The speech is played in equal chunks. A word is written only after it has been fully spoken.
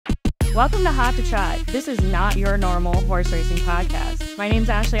Welcome to Hot to Trot. This is not your normal horse racing podcast. My name's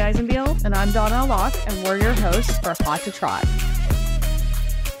Ashley Eisenbiel. And I'm Donna Locke, and we're your hosts for Hot to Trot.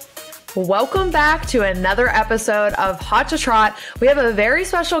 Welcome back to another episode of Hot to Trot. We have a very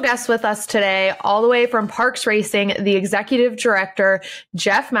special guest with us today, all the way from Parx Racing, the executive director,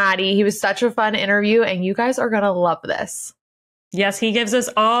 Jeff Matty. He was such a fun interview, and you guys are going to love this. Yes, he gives us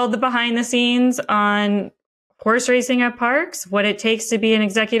all the behind the scenes on horse racing at Parx, what it takes to be an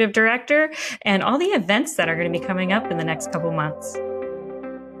executive director, and all the events that are going to be coming up in the next couple months.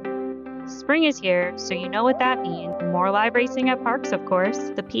 Spring is here, so you know what that means. More live racing at Parx, of course.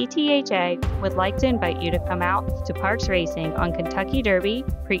 The PTHA would like to invite you to come out to Parx Racing on Kentucky Derby,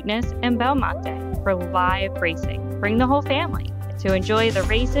 Preakness, and Belmont Day for live racing. Bring the whole family to enjoy the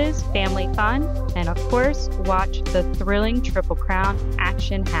races, family fun, and of course, watch the thrilling Triple Crown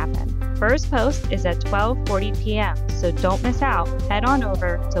action happen. First post is at 12:40 p.m., so don't miss out. Head on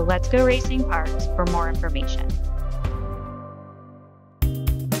over to Let's Go Racing Parx for more information.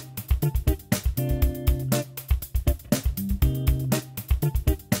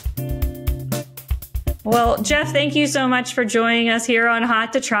 Well, Jeff, thank you so much for joining us here on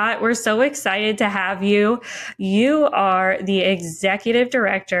Hot to Trot. We're so excited to have you. You are the executive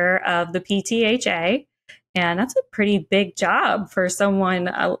director of the PTHA, and that's a pretty big job for someone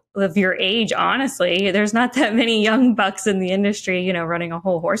of your age, honestly. There's not that many young bucks in the industry, running a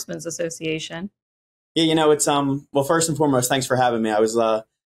whole horsemen's association. Yeah, it's, well, first and foremost, thanks for having me. I was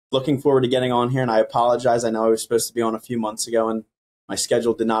looking forward to getting on here, and I apologize. I know I was supposed to be on a few months ago, and my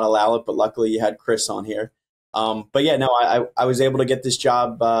schedule did not allow it, but luckily you had Chris on here. But yeah, no, I was able to get this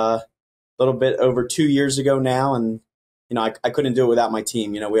job a little bit over 2 years ago now. And, I couldn't do it without my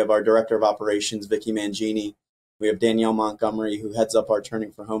team. We have our director of operations, Vicky Mangini. We have Danielle Montgomery, who heads up our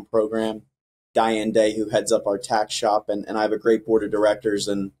Turning for Home program, Diane Day, who heads up our tax shop. And I have a great board of directors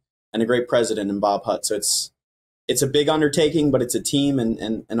and a great president in Bob Hutt. So it's a big undertaking, but it's a team,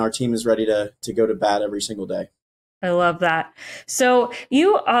 and our team is ready to go to bat every single day. I love that. So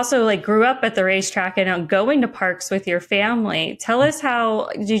you also grew up at the racetrack and going to Parx with your family. Tell us, how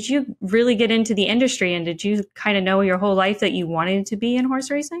did you really get into the industry, and did you kind of know your whole life that you wanted to be in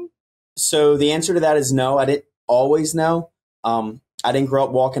horse racing? So the answer to that is no. I didn't always know. I didn't grow up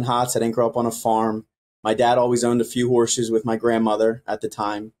walking hots. I didn't grow up on a farm. My dad always owned a few horses with my grandmother at the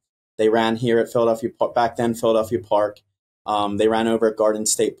time. They ran here at Philadelphia Park. They ran over at Garden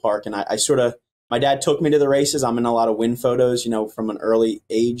State Park, and my dad took me to the races. I'm in a lot of win photos, from an early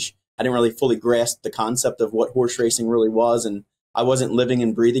age. I didn't really fully grasp the concept of what horse racing really was, and I wasn't living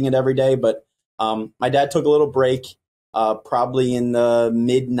and breathing it every day. But my dad took a little break probably in the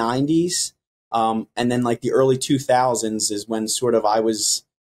mid-'90s. And then the early 2000s is when I was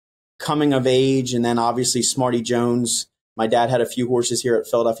coming of age. And then obviously Smarty Jones. My dad had a few horses here at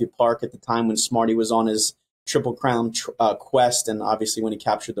Philadelphia Park at the time when Smarty was on his Triple Crown quest, and obviously when he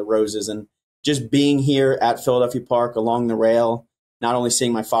captured the Roses. And just being here at Philadelphia Park along the rail, not only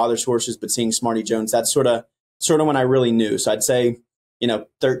seeing my father's horses, but seeing Smarty Jones, that's sort of when I really knew. So I'd say,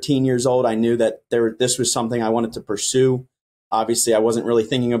 13 years old, I knew that this was something I wanted to pursue. Obviously, I wasn't really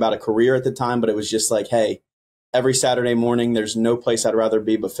thinking about a career at the time, but it was just hey, every Saturday morning, there's no place I'd rather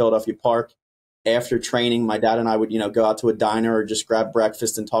be but Philadelphia Park. After training, my dad and I would, go out to a diner or just grab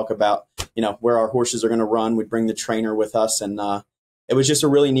breakfast and talk about, where our horses are going to run. We'd bring the trainer with us, and it was just a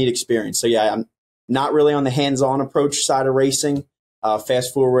really neat experience. So yeah, I'm not really on the hands-on approach side of racing.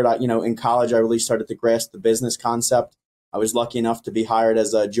 Fast forward, in college, I really started to grasp the business concept. I was lucky enough to be hired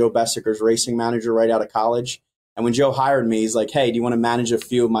as Joe Bessicker's racing manager right out of college. And when Joe hired me, he's like, hey, do you want to manage a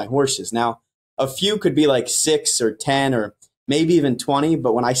few of my horses? Now, a few could be 6 or 10 or maybe even 20.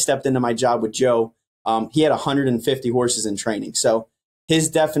 But when I stepped into my job with Joe, he had 150 horses in training. So his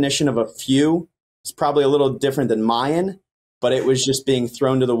definition of a few is probably a little different than mine. But it was just being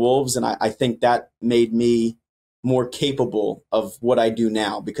thrown to the wolves. And I think that made me more capable of what I do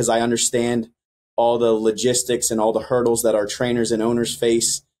now, because I understand all the logistics and all the hurdles that our trainers and owners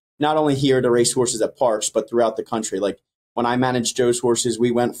face, not only here to race horses at Parx, but throughout the country. When I managed Joe's horses, we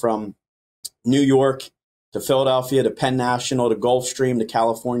went from New York to Philadelphia to Penn National to Gulfstream to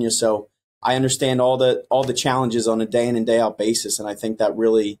California. So I understand all the challenges on a day in and day out basis. And I think that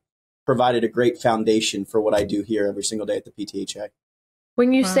really provided a great foundation for what I do here every single day at the PTHA.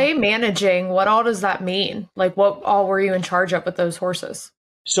 When you say managing, what all does that mean? What all were you in charge of with those horses?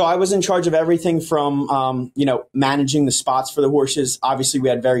 So I was in charge of everything from, managing the spots for the horses. Obviously, we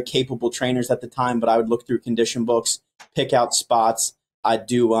had very capable trainers at the time, but I would look through condition books, pick out spots. I'd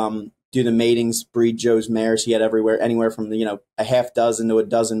do the matings, breed Joe's mares. He had anywhere from, a half dozen to a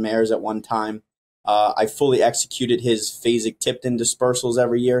dozen mares at one time. I fully executed his phasic Tipton dispersals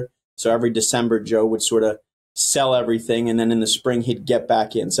every year. So every December, Joe would sort of sell everything, and then in the spring he'd get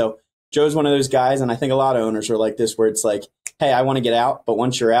back in. So Joe's one of those guys, and I think a lot of owners are like this, where it's like, hey, I want to get out, but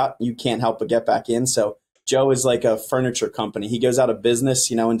once you're out, you can't help but get back in. So Joe is like a furniture company. He goes out of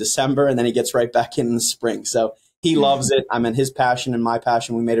business, in December, and then he gets right back in the spring. So he loves it. I mean, his passion and my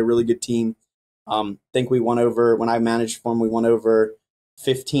passion, we made a really good team. Think we won over, when I managed for him, we won over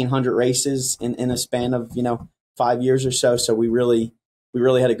 1,500 races in a span of, 5 years or so. So we really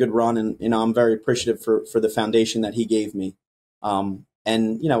had a good run, and, I'm very appreciative for the foundation that he gave me. And,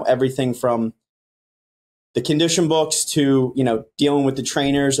 everything from the condition books to, dealing with the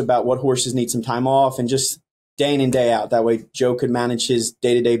trainers about what horses need some time off, and just day in and day out. That way Joe could manage his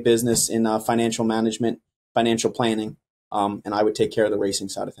day-to-day business in financial management, financial planning, and I would take care of the racing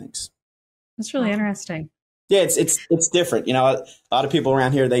side of things. That's really interesting. Yeah, it's different. A lot of people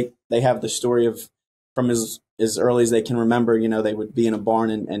around here, they have the story of from as early as they can remember, they would be in a barn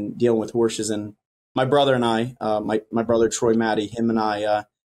and dealing with horses. And my brother and I, my brother Troy Matty, him and I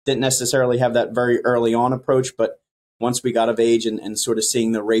didn't necessarily have that very early on approach, but once we got of age and sort of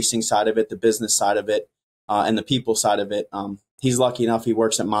seeing the racing side of it, the business side of it, and the people side of it, he's lucky enough he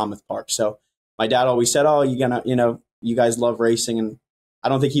works at Monmouth Park. So my dad always said, "Oh, you guys love racing," and I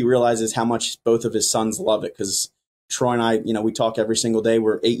don't think he realizes how much both of his sons love it, because Troy and I, we talk every single day.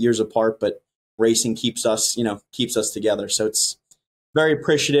 We're 8 years apart, but racing keeps us together. So it's very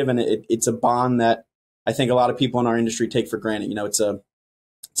appreciative, and it's a bond that I think a lot of people in our industry take for granted. It's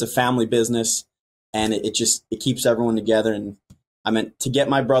a family business, and it keeps everyone together. And I mean, to get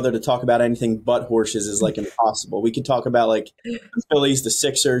my brother to talk about anything but horses is like impossible. We could talk about like the Phillies, the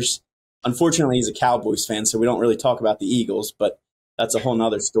Sixers. Unfortunately, he's a Cowboys fan, so we don't really talk about the Eagles, but that's a whole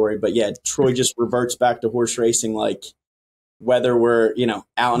nother story. But yeah, Troy just reverts back to horse racing, like whether we're,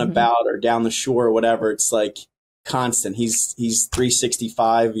 out and about or down the shore or whatever, it's like constant. He's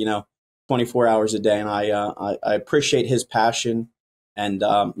 365, 24 hours a day. And I appreciate his passion, and,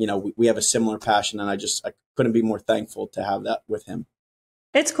 we have a similar passion, and I couldn't be more thankful to have that with him.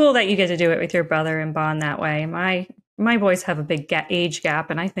 It's cool that you get to do it with your brother and bond that way. My boys have a big age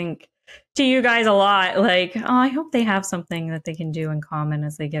gap, and I think to you guys a lot, like, oh, I hope they have something that they can do in common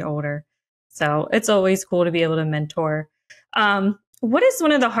as they get older. So it's always cool to be able to mentor. What is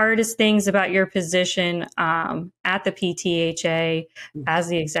one of the hardest things about your position at the PTHA as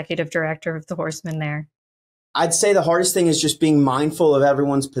the executive director of the Horsemen there? I'd say the hardest thing is just being mindful of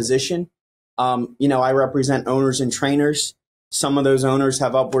everyone's position. I represent owners and trainers. Some of those owners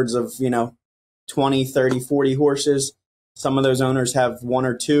have upwards of, 20, 30, 40 horses. Some of those owners have one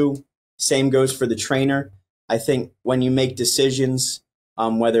or two. Same goes for the trainer. I think when you make decisions,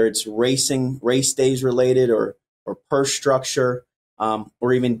 whether it's race days related or purse structure,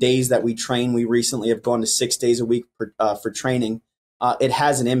 or even days that we train, we recently have gone to 6 days a week for training. It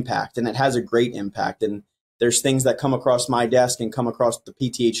has an impact, and it has a great impact. And there's things that come across my desk and come across the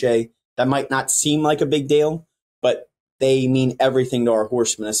PTHA that might not seem like a big deal, but they mean everything to our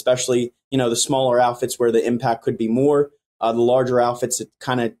horsemen, especially, the smaller outfits where the impact could be more. The larger outfits, it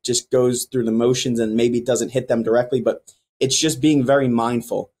kind of just goes through the motions and maybe it doesn't hit them directly, but it's just being very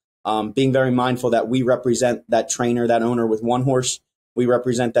mindful that we represent that trainer, that owner with one horse. We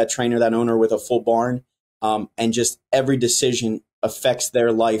represent that trainer, that owner with a full barn, and just every decision affects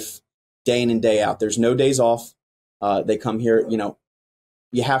their life day in and day out. There's no days off. They come here,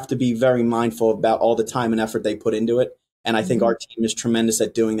 you have to be very mindful about all the time and effort they put into it. And I think our team is tremendous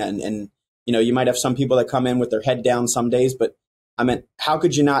at doing that. And you might have some people that come in with their head down some days, but I mean, how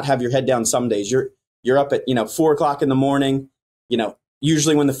could you not have your head down some days? You're up at, 4:00 in the morning,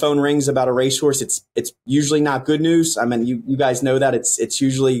 usually when the phone rings about a racehorse, it's usually not good news. I mean, you guys know that it's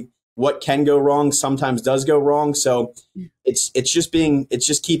usually what can go wrong, sometimes does go wrong. So it's just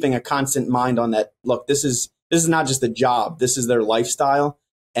keeping a constant mind on that. Look, this is not just a job. This is their lifestyle.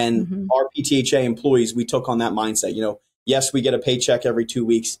 And our PTHA employees, we took on that mindset. Yes, we get a paycheck every 2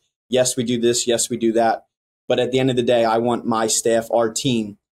 weeks. Yes, we do this. Yes, we do that. But at the end of the day, I want my staff, our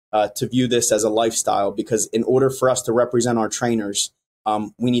team, to view this as a lifestyle, because in order for us to represent our trainers,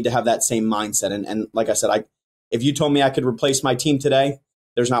 we need to have that same mindset. And like I said, if you told me I could replace my team today,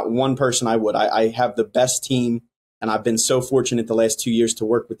 there's not one person I would. I have the best team, and I've been so fortunate the last 2 years to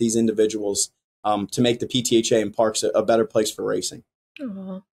work with these individuals to make the PTHA and Parx a better place for racing.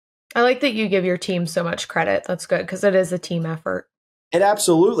 Aww. I like that you give your team so much credit. That's good, because it is a team effort. It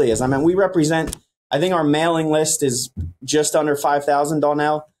absolutely is. I mean, we represent, I think our mailing list is just under 5,000,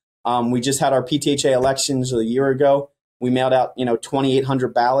 Donnell. We just had our PTHA elections a year ago. We mailed out,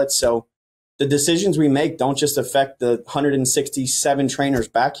 2,800 ballots. So the decisions we make don't just affect the 167 trainers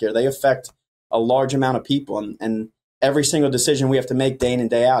back here. They affect a large amount of people. And every single decision we have to make day in and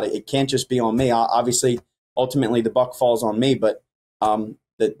day out, it can't just be on me. Obviously, ultimately, the buck falls on me, but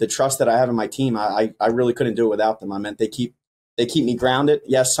the trust that I have in my team, I really couldn't do it without them. I mean, they keep me grounded.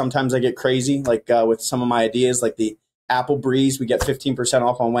 Yes, sometimes I get crazy, like with some of my ideas, like the Apple Breeze. We get 15%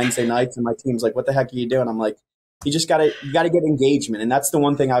 off on Wednesday nights, and my team's like, "What the heck are you doing?" I'm like, you gotta get engagement, and that's the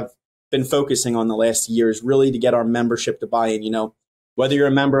one thing I've been focusing on the last year is really to get our membership to buy in. You know, whether you're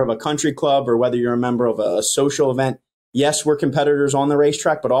a member of a country club or whether you're a member of a social event, yes, we're competitors on the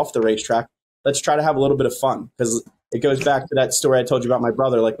racetrack, but off the racetrack, let's try to have a little bit of fun, because it goes back to that story I told you about my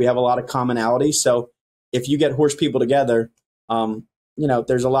brother. Like, we have a lot of commonality. So if you get horse people together, you know,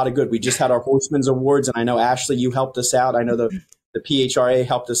 there's a lot of good. We just had our Horsemen's Awards, and I know, Ashley, you helped us out. I know the PHRA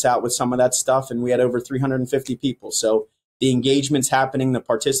helped us out with some of that stuff, and we had over 350 people. So the engagement's happening, the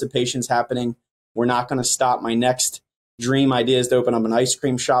participation's happening. We're not going to stop. My next dream idea is to open up an ice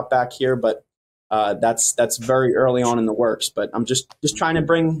cream shop back here, but that's very early on in the works. But I'm just trying to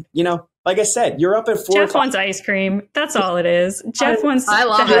bring, you know, like I said, you're up at 4 Jeff wants ice cream. That's all it is. Jeff wants to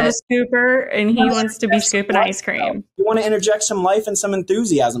have a scooper, and he wants to be scooping ice cream. You want to interject some life and some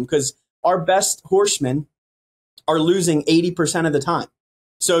enthusiasm, because our best horsemen are losing 80% of the time.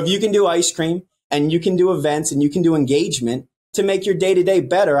 So if you can do ice cream and you can do events and you can do engagement to make your day-to-day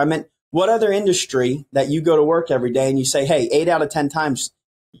better, I mean, what other industry that you go to work every day and you say, hey, 8 out of 10 times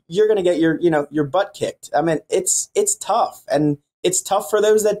you're going to get your butt kicked? I mean, it's tough, and it's tough for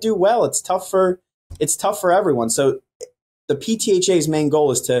those that do well. It's tough for everyone. So the PTHA's main goal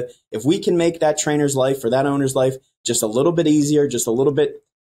is if we can make that trainer's life or that owner's life just a little bit easier, just a little bit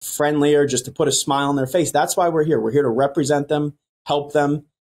friendlier, just to put a smile on their face. That's why we're here. We're here to represent them, help them.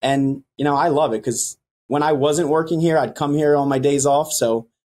 And, you know, I love it, because when I wasn't working here, I'd come here on my days off. So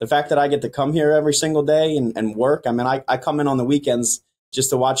the fact that I get to come here every single day and work, I mean, I come in on the weekends just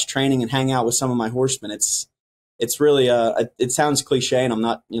to watch training and hang out with some of my horsemen. It's really, it sounds cliche, and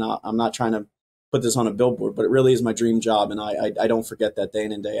I'm not trying to put this on a billboard, but it really is my dream job. And I don't forget that day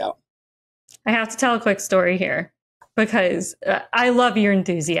in and day out. I have to tell a quick story here, because I love your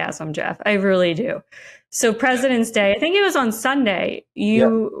enthusiasm, Jeff. I really do. So President's Day, I think it was on Sunday,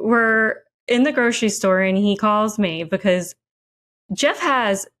 you were in the grocery store, and he calls me because Jeff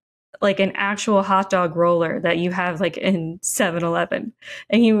has like an actual hot dog roller that you have like in 7-Eleven,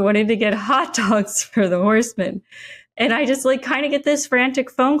 and he wanted to get hot dogs for the horsemen. And I just like kind of get this frantic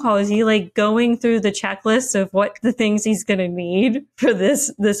phone call. Is he like going through the checklist of what the things he's going to need for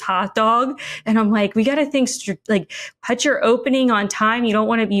this hot dog? And I'm like, we got to think like, put your opening on time. You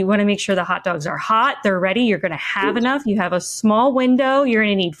want to make sure the hot dogs are hot. They're ready. You're going to have enough. You have a small window. You're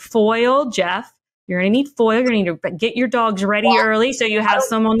going to need foil, Jeff. You're going to need foil. You're going to need to get your dogs ready early so you have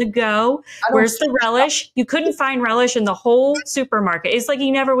some on the go. Where's the relish? You couldn't find relish in the whole supermarket. It's like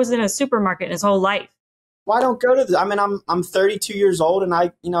he never was in a supermarket in his whole life. Well, I don't go to I mean, I'm 32 years old, and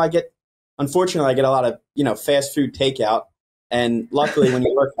unfortunately, I get a lot of, fast food takeout. And luckily, when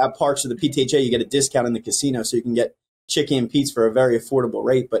you work at Parx or the PTHA, you get a discount in the casino, so you can get chicken and Pete's for a very affordable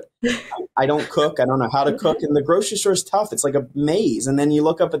rate. But I don't cook. I don't know how to cook. And the grocery store is tough. It's like a maze. And then you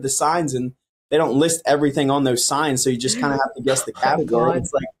look up at the signs, and they don't list everything on those signs, so you just kind of have to guess the category.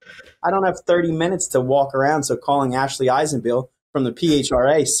 It's like, I don't have 30 minutes to walk around, so calling Ashley Eisenbill from the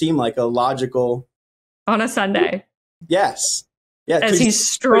PHRA seemed like a logical... On a Sunday. Yes. Yeah, as he's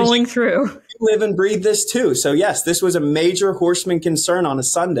strolling through. You live and breathe this too. So yes, this was a major horseman concern on a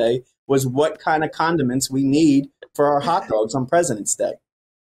Sunday, was what kind of condiments we need for our hot dogs on President's Day.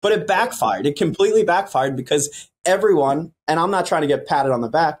 But it backfired. It completely backfired, because everyone, and I'm not trying to get patted on the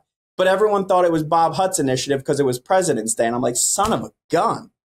back, but everyone thought it was Bob Hutt's initiative because it was President's Day. And I'm like, son of a gun.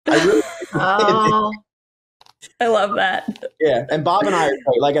 I really I love that. Yeah. And Bob and I,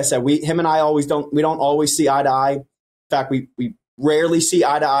 like I said, him and I don't always see eye to eye. In fact, we rarely see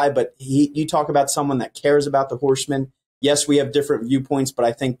eye to eye, but you talk about someone that cares about the horsemen. Yes, we have different viewpoints, but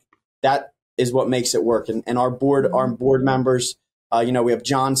I think that is what makes it work. And our board members, we have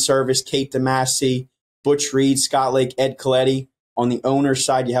John Service, Kate DeMasi, Butch Reed, Scott Lake, Ed Coletti. On the owner's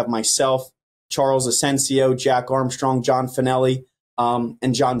side, you have myself, Charles Asensio, Jack Armstrong, John Finelli,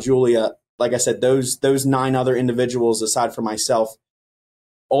 and John Julia. Like I said, those 9 other individuals aside from myself,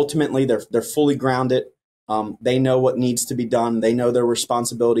 ultimately they're fully grounded. They know what needs to be done. They know their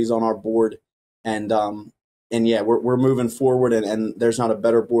responsibilities on our board, and yeah, we're moving forward, and there's not a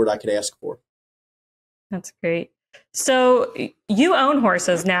better board I could ask for. That's great. So you own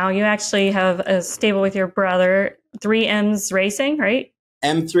horses now. You actually have a stable with your brother, 3M's Racing, right?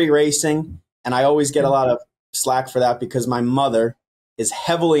 M3 Racing, and I always get a lot of slack for that because my mother is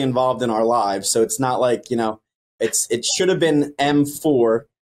heavily involved in our lives. So it's not like, it should have been M4,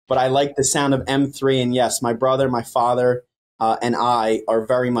 but I like the sound of M3. And yes, my brother, my father, and I are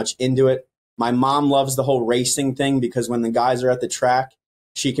very much into it. My mom loves the whole racing thing because when the guys are at the track,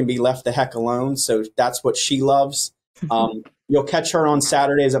 she can be left the heck alone. So that's what she loves. You'll catch her on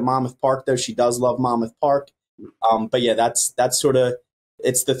Saturdays at Monmouth Park, though. She does love Monmouth Park. But yeah, that's sort of,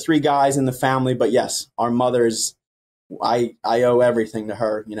 it's the three guys in the family. But yes, our mothers, I owe everything to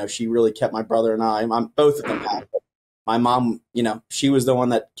her. You know, she really kept my brother and I, both of them have. My mom, you know, she was the one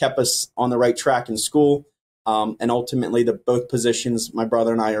that kept us on the right track in school. And ultimately, both positions my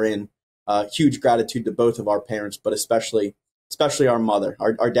brother and I are in. Huge gratitude to both of our parents, but especially our mother.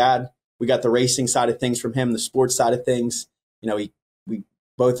 Our dad, we got the racing side of things from him, the sports side of things. You know,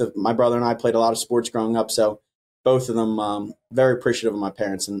 my brother and I played a lot of sports growing up, so both of them very appreciative of my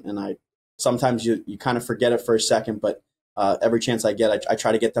parents. And I sometimes you kind of forget it for a second, but every chance I get, I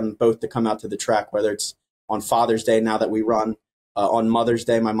try to get them both to come out to the track, whether it's on Father's Day now that we run, on Mother's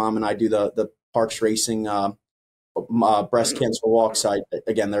Day. My mom and I do the Parx Racing breast cancer walk site.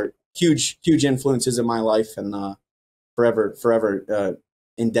 Again, they're huge influences in my life, and forever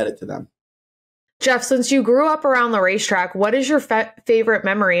indebted to them. Jeff, since you grew up around the racetrack, what is your favorite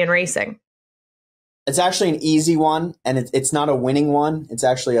memory in racing? It's actually an easy one, and it's not a winning one. It's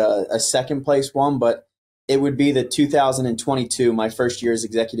actually a second place one, but it would be the 2022, my first year as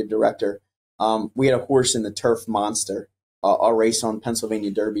executive director. We had a horse in the Turf Monster, a race on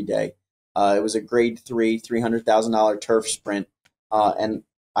Pennsylvania Derby Day. It was a grade 3, $300,000 turf sprint. And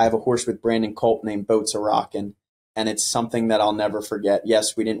I have a horse with Brandon Culp named Boats a Rockin', and it's something that I'll never forget.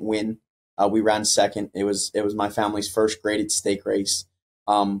 Yes, we didn't win. We ran second. It was my family's first graded stake race.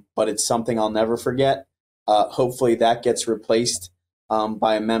 But it's something I'll never forget. Hopefully that gets replaced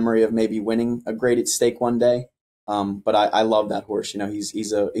by a memory of maybe winning a graded stake one day. But I love that horse. You know,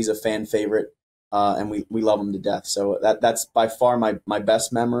 he's a fan favorite, and we love him to death. So that's by far my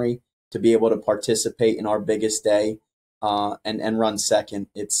best memory, to be able to participate in our biggest day and run second.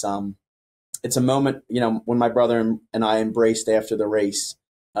 It's a moment, you know, when my brother and I embraced after the race.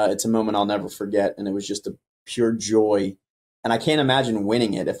 It's a moment I'll never forget, and it was just a pure joy. And I can't imagine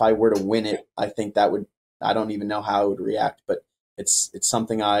winning it. If I were to win it, I think I don't even know how I would react, but it's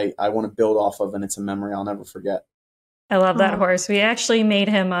something I want to build off of, and it's a memory I'll never forget. I love that horse. We actually made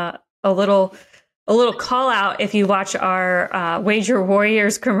him a little call out. If you watch our Wager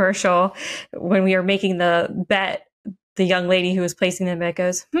Warriors commercial, when we were making the bet, the young lady who was placing the bet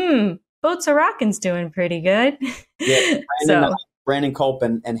goes, Boats a Rockin's doing pretty good. Yeah, so Brandon Culp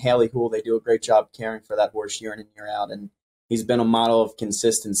and Haley Hool, they do a great job caring for that horse year in and year out. And he's been a model of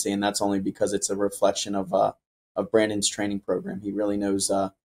consistency, and that's only because it's a reflection of Brandon's training program. He really knows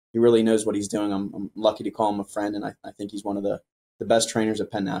what he's doing. I'm lucky to call him a friend, and I think he's one of the best trainers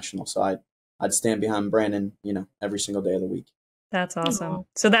at Penn National. So I'd stand behind Brandon, you know, every single day of the week. That's awesome.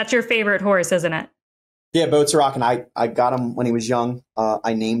 So that's your favorite horse, isn't it? Yeah, Boats a Rockin'. I got him when he was young.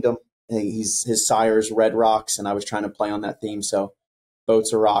 I named him. His sire is Red Rocks, and I was trying to play on that theme. So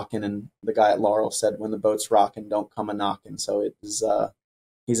Boats a Rockin', and the guy at Laurel said, "When the boat's rockin', don't come a knockin'." So he's a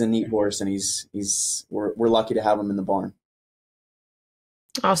neat horse, and we're lucky to have him in the barn.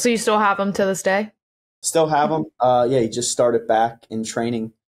 Oh, so you still have him to this day? Still have him. Yeah, he just started back in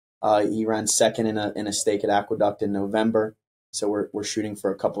training. He ran second in a stake at Aqueduct in November. So we're shooting for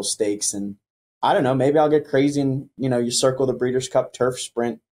a couple stakes, and I don't know, maybe I'll get crazy and, you know, you circle the Breeders' Cup Turf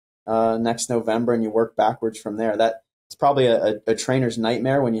Sprint next November, and you work backwards from there. It's probably a trainer's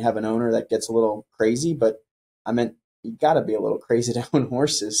nightmare when you have an owner that gets a little crazy, but I mean, you got to be a little crazy to own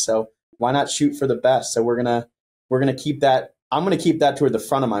horses. So why not shoot for the best? So we're gonna keep that. I'm gonna keep that toward the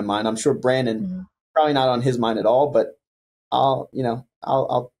front of my mind. I'm sure Brandon probably not on his mind at all, but I'll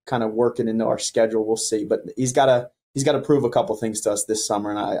kind of work it into our schedule. We'll see. But he's got to prove a couple things to us this summer,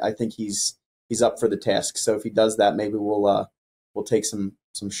 and I think he's up for the task. So if he does that, maybe we'll take some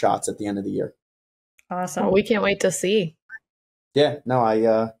shots at the end of the year. Awesome. Well, we can't wait to see. Yeah, no,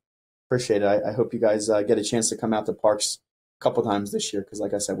 I appreciate it. I hope you guys get a chance to come out to Parx a couple times this year, because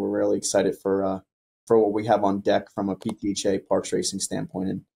like I said, we're really excited for what we have on deck from a PTHA Parx Racing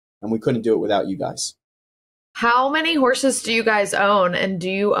standpoint, and we couldn't do it without you guys. How many horses do you guys own, and do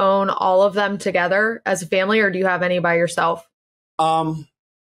you own all of them together as a family, or do you have any by yourself? I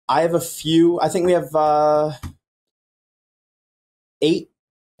have a few. I think we have 8.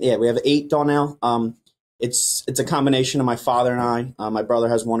 Yeah, we have 8, Donnell. It's a combination of my father and I. My brother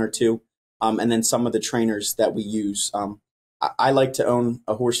has 1 or 2, and then some of the trainers that we use. I like to own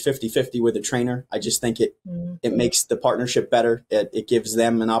a horse 50-50 with a trainer. I just think it makes the partnership better. It gives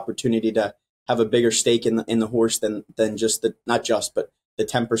them an opportunity to have a bigger stake in the horse than just the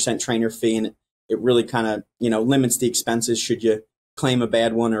 10% trainer fee, and it really kind of, you know, limits the expenses should you claim a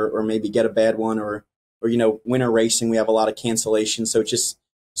bad one or maybe get a bad one or winter racing, we have a lot of cancellations. So just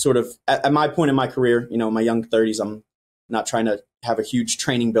sort of at my point in my career, in my young 30s, I'm not trying to have a huge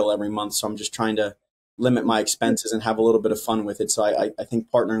training bill every month. So I'm just trying to limit my expenses and have a little bit of fun with it. So I think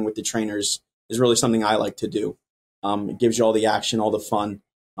partnering with the trainers is really something I like to do. It gives you all the action, all the fun,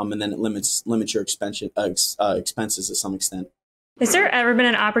 and then it limits your expenses to some extent. Has there ever been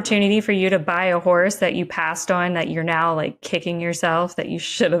an opportunity for you to buy a horse that you passed on that you're now like kicking yourself that you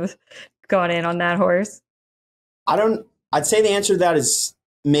should have gone in on that horse? I'd say the answer to that is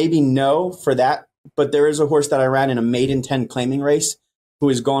maybe no for that, but there is a horse that I ran in a maiden 10 claiming race who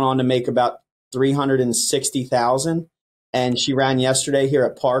is going on to make about $360,000. And she ran yesterday here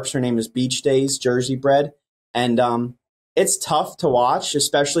at Parx. Her name is Beach Days, Jersey bred. And it's tough to watch,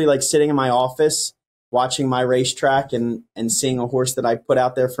 especially like sitting in my office, watching my racetrack and seeing a horse that I put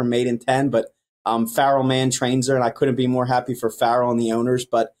out there for maiden 10. But Farrell Mann trains her, and I couldn't be more happy for Farrell and the owners.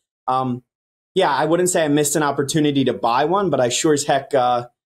 But yeah, I wouldn't say I missed an opportunity to buy one, but I sure as heck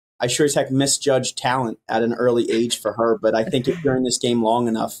misjudged talent at an early age for her. But I think if you're in this game long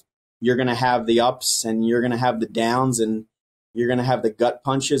enough, you're going to have the ups and you're going to have the downs and you're going to have the gut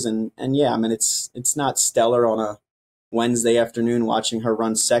punches. And yeah, I mean, it's not stellar on a Wednesday afternoon watching her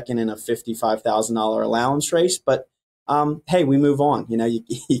run second in a $55,000 allowance race. But hey, we move on.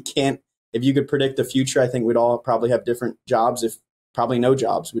 You can't, if you could predict the future, I think we'd all probably have different jobs, if probably no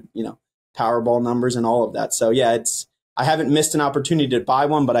jobs, with, Powerball numbers and all of that. So yeah, I haven't missed an opportunity to buy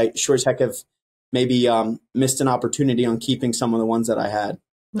one, but I sure as heck have maybe missed an opportunity on keeping some of the ones that I had.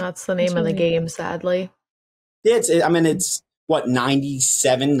 That's the name of the game, sadly. Yeah, it's what,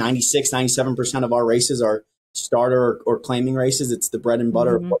 97% of our races are starter or claiming races. It's the bread and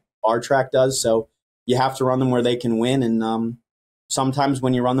butter of what our track does. So you have to run them where they can win. And sometimes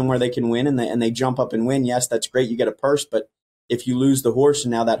when you run them where they can win and they jump up and win, yes, that's great. You get a purse. But if you lose the horse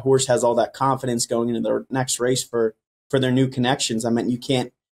and now that horse has all that confidence going into their next race for their new connections, I mean, you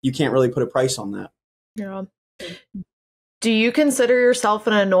can't really put a price on that. Yeah. Do you consider yourself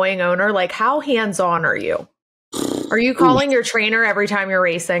an annoying owner? Like, how hands-on are you? Are you calling your trainer every time you're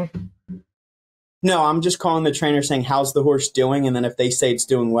racing? No, I'm just calling the trainer saying, how's the horse doing? And then if they say it's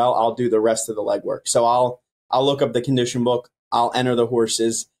doing well, I'll do the rest of the legwork. So I'll look up the condition book. I'll enter the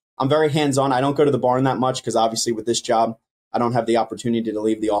horses. I'm very hands-on. I don't go to the barn that much because obviously with this job, I don't have the opportunity to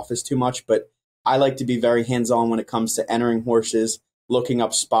leave the office too much. But I like to be very hands-on when it comes to entering horses, looking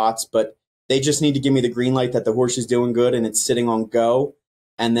up spots. But they just need to give me the green light that the horse is doing good and it's sitting on go.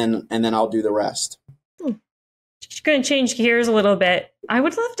 And then I'll do the rest. Just going to change gears a little bit. I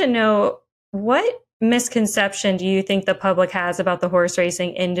would love to know, what misconception do you think the public has about the horse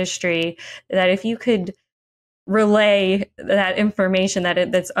racing industry, that if you could relay that information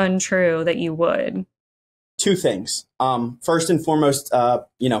that's untrue, that you would? Two things. First and foremost,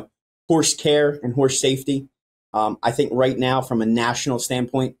 horse care and horse safety. I think right now, from a national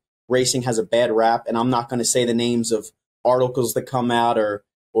standpoint, racing has a bad rap, and I'm not going to say the names of articles that come out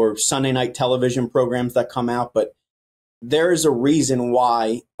or Sunday night television programs that come out, but there is a reason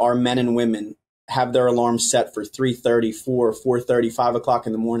why our men and women have their alarms set for 3:30, 4, 4:30, 5 o'clock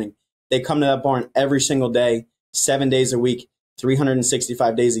in the morning. They come to that barn every single day, 7 days a week,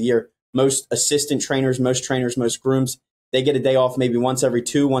 365 days a year. Most assistant trainers, most grooms, they get a day off maybe once every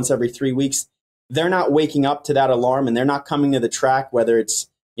 2, once every 3 weeks. They're not waking up to that alarm, and they're not coming to the track, whether it's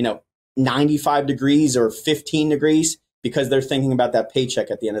 95 degrees or 15 degrees, because they're thinking about that paycheck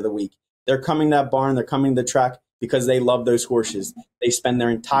at the end of the week. They're coming to that barn, they're coming to the track because they love those horses. They spend their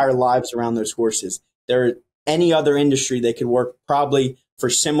entire lives around those horses. There, any other industry, they could work probably for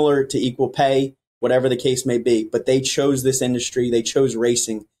similar to equal pay, whatever the case may be. But they chose this industry. They chose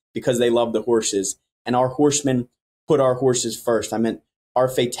racing because they love the horses. And our horsemen put our horses first. I mean, our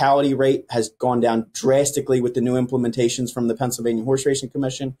fatality rate has gone down drastically with the new implementations from the Pennsylvania Horse Racing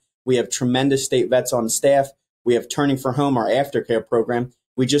Commission. We have tremendous state vets on staff. We have Turning for Home, our aftercare program.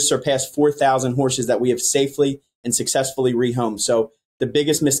 We just surpassed 4,000 horses that we have safely and successfully rehomed. So the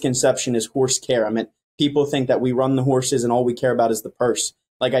biggest misconception is horse care. I mean, people think that we run the horses and all we care about is the purse.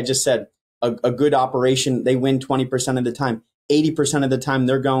 Like I just said, a good operation, they win 20% of the time. 80% of the time,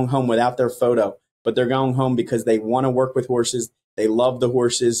 they're going home without their photo, but they're going home because they want to work with horses. They love the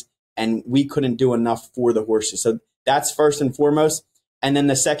horses, and we couldn't do enough for the horses. So that's first and foremost. And then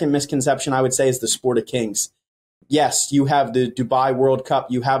the second misconception I would say is the sport of kings. Yes, you have the Dubai World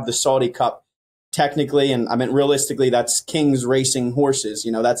Cup, you have the Saudi Cup. Technically, and I mean realistically, that's kings racing horses.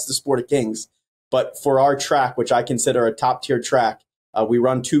 That's the sport of kings. But for our track, which I consider a top tier track, we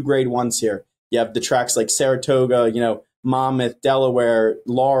run 2 grade 1s here. You have the tracks like Saratoga, Monmouth, Delaware,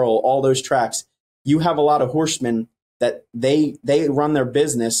 Laurel, all those tracks. You have a lot of horsemen that they run their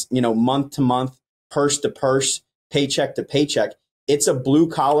business, month to month, purse to purse, paycheck to paycheck. It's a blue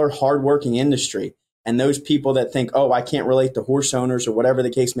collar, hardworking industry. And those people that think, oh, I can't relate to horse owners or whatever the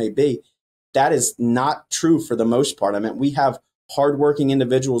case may be, that is not true for the most part. I mean, we have hardworking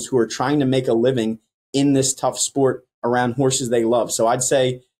individuals who are trying to make a living in this tough sport around horses they love. So I'd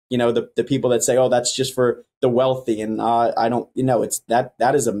say, the people that say, oh, that's just for the wealthy. And I don't, it's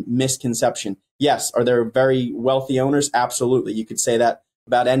that is a misconception. Yes. Are there very wealthy owners? Absolutely. You could say that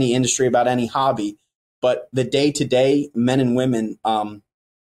about any industry, about any hobby. But the day-to-day men and women,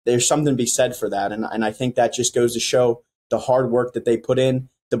 there's something to be said for that. And I think that just goes to show the hard work that they put in,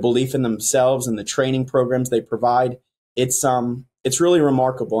 the belief in themselves and the training programs they provide. It's really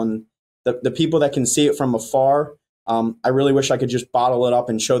remarkable. And the people that can see it from afar, I really wish I could just bottle it up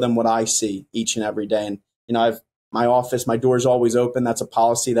and show them what I see each and every day. And, I've my office, my door's always open. That's a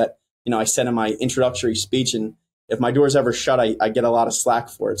policy that, I said in my introductory speech. And if my door's ever shut, I get a lot of slack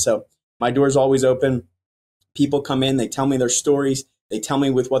for it. So my door's always open. People come in, they tell me their stories. They tell me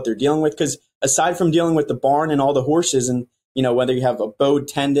with what they're dealing with. Because aside from dealing with the barn and all the horses and, whether you have a bowed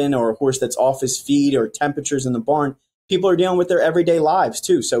tendon or a horse that's off his feed or temperatures in the barn, people are dealing with their everyday lives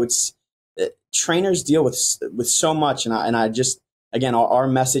too. So trainers deal with so much. And I just, again, our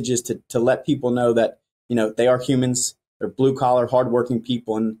message is to let people know that, they are humans, they're blue collar, hardworking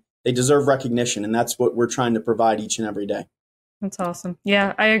people, and they deserve recognition. And that's what we're trying to provide each and every day. That's awesome.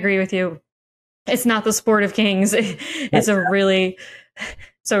 Yeah, I agree with you. It's not the sport of kings. It's a really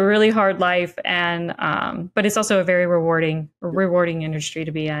hard life. And, but it's also a very rewarding industry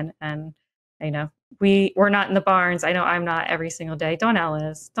to be in. And, we're not in the barns. I know I'm not every single day. Donnell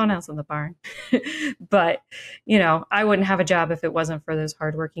is. Donnell's in the barn. But, I wouldn't have a job if it wasn't for those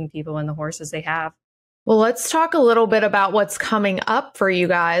hardworking people and the horses they have. Well, let's talk a little bit about what's coming up for you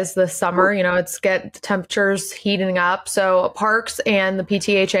guys this summer. It's the temperatures heating up. So Parx and the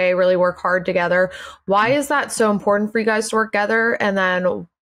PTHA really work hard together. Why is that so important for you guys to work together? And then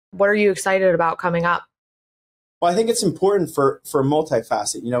what are you excited about coming up? Well, I think it's important for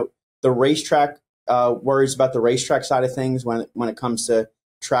multifaceted. The racetrack worries about the racetrack side of things when it comes to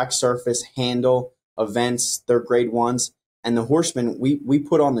track surface, handle, events, they're grade ones. And the horsemen, we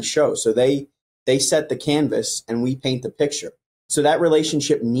put on the show. So they set the canvas and we paint the picture. So that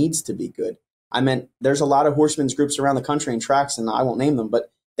relationship needs to be good. There's a lot of horsemen's groups around the country and tracks, and I won't name them,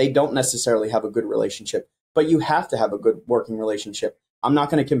 but they don't necessarily have a good relationship. But you have to have a good working relationship. I'm not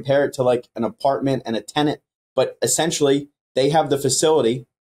going to compare it to like an apartment and a tenant, but essentially they have the facility.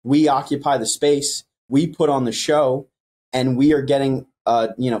 We occupy the space. We put on the show, and we are getting,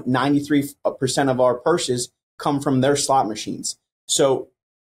 93% of our purses come from their slot machines. So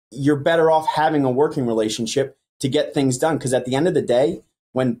you're better off having a working relationship to get things done. Because at the end of the day,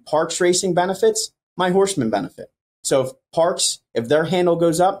 when Parx Racing benefits, my horsemen benefit. So if Parx, if their handle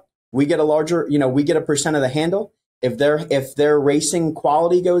goes up, we get a larger, we get a percent of the handle. If their racing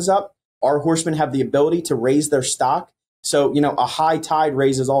quality goes up, our horsemen have the ability to raise their stock. So, a high tide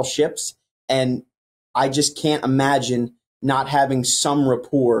raises all ships. And I just can't imagine not having some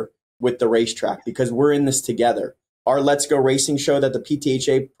rapport with the racetrack, because we're in this together. Our Let's Go Racing show that the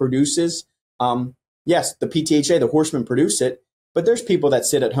PTHA produces, yes, the PTHA, the horsemen produce it, but there's people that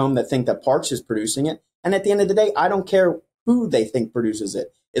sit at home that think that Parx is producing it. And at the end of the day, I don't care who they think produces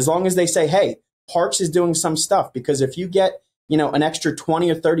it, as long as they say, hey, Parx is doing some stuff. Because if you get, an extra 20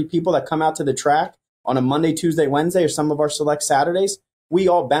 or 30 people that come out to the track on a Monday, Tuesday, Wednesday, or some of our select Saturdays, we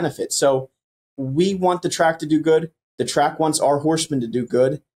all benefit. So we want the track to do good. The track wants our horsemen to do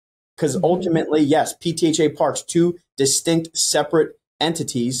good. Because ultimately, yes, PTHA Parx, two distinct, separate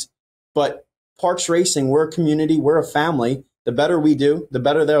entities, but Parx Racing, we're a community, we're a family. The better we do, the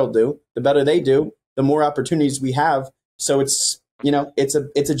better they'll do. The better they do, the more opportunities we have. So it's,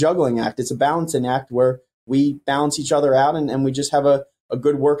 it's a juggling act. It's a balancing act where we balance each other out, and we just have a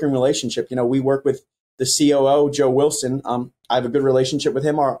good working relationship. We work with the COO, Joe Wilson. I have a good relationship with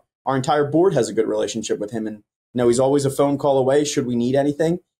him. Our entire board has a good relationship with him. And, he's always a phone call away should we need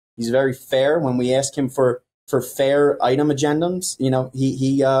anything. He's very fair when we ask him for fair item agendas.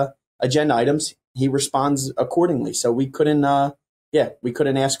 He agenda items. He responds accordingly. So we couldn't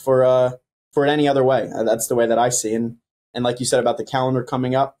ask for it any other way. That's the way that I see. And like you said about the calendar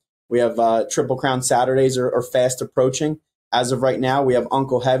coming up, we have Triple Crown Saturdays are fast approaching. As of right now, we have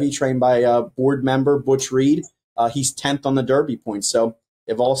Uncle Heavy, trained by board member Butch Reed. He's 10th on the Derby points. So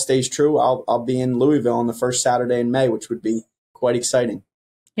if all stays true, I'll be in Louisville on the first Saturday in May, which would be quite exciting.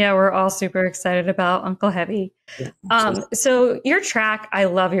 Yeah, we're all super excited about Uncle Heavy. So your track, I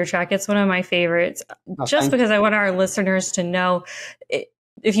love your track. It's one of my favorites, just because I want our listeners to know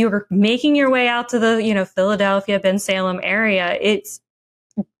if you were making your way out to the, Philadelphia, Bensalem area,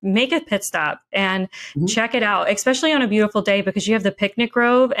 make a pit stop and check it out, especially on a beautiful day, because you have the picnic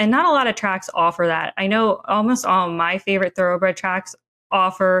grove, and not a lot of tracks offer that. I know almost all of my favorite thoroughbred tracks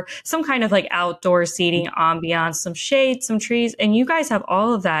offer some kind of like outdoor seating ambiance, some shade, some trees, and you guys have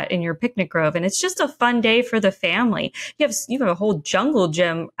all of that in your picnic grove, and it's just a fun day for the family. You have a whole jungle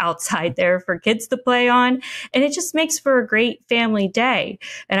gym outside there for kids to play on, and it just makes for a great family day.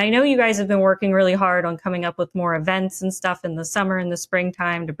 And I know you guys have been working really hard on coming up with more events and stuff in the summer and the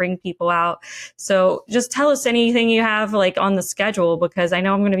springtime to bring people out. So just tell us anything you have like on the schedule, because I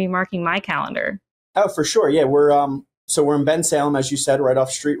know I'm going to be marking my calendar. Oh, for sure. Yeah, so we're in Bensalem, as you said, right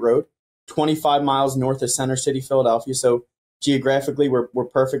off Street Road, 25 miles north of Center City, Philadelphia. So geographically, we're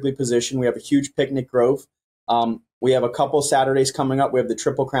perfectly positioned. We have a huge picnic grove. We have a couple Saturdays coming up. We have the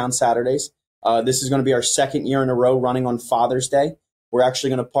Triple Crown Saturdays. This is going to be our second year in a row running on Father's Day. We're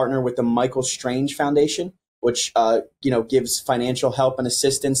actually going to partner with the Michael Strange Foundation, which gives financial help and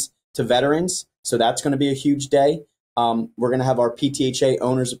assistance to veterans. So that's going to be a huge day. We're going to have our PTHA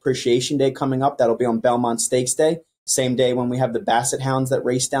Owners Appreciation Day coming up. That'll be on Belmont Stakes Day. Same day when we have the Basset Hounds that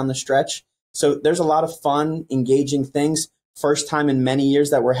race down the stretch. So there's a lot of fun, engaging things. First time in many years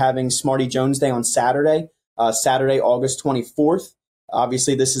that we're having Smarty Jones Day on Saturday, August 24th.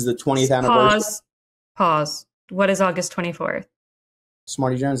 Obviously, this is the 20th anniversary. Pause. What is August 24th?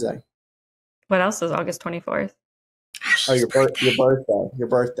 Smarty Jones Day. What else is August 24th? Oh, your birthday. Your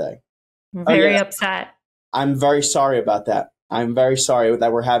birthday. I'm very upset. I'm very sorry about that. I'm very sorry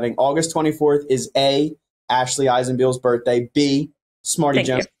that we're having August 24th is A, Ashley Eisenbiel's birthday, B, Smarty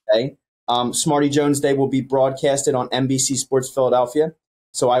Jones Day. Smarty Jones Day will be broadcasted on NBC Sports Philadelphia.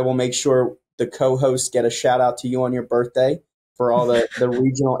 So I will make sure the co-hosts get a shout out to you on your birthday for all the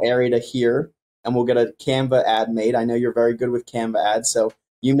regional area to hear. And we'll get a Canva ad made. I know you're very good with Canva ads. So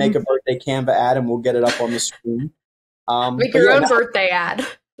you make a birthday Canva ad and we'll get it up on the screen. Make your own birthday ad.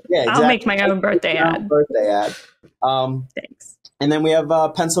 Yeah, exactly. I'll make my own birthday ad. Thanks. And then we have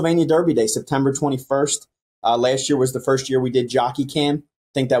Pennsylvania Derby Day, September 21st. Last year was the first year we did Jockey Cam.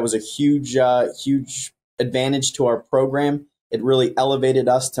 I think that was a huge advantage to our program. It really elevated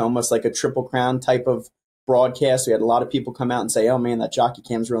us to almost like a Triple Crown type of broadcast. We had a lot of people come out and say, "Oh man, that Jockey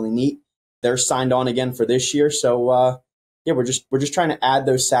Cam's really neat." They're signed on again for this year. So we're just trying to add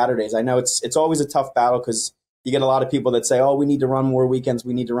those Saturdays. I know it's always a tough battle because you get a lot of people that say, "Oh, we need to run more weekends.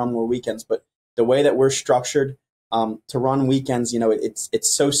 We need to run more weekends." But the way that we're structured to run weekends,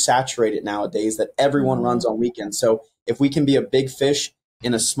 it's so saturated nowadays that everyone runs on weekends. So if we can be a big fish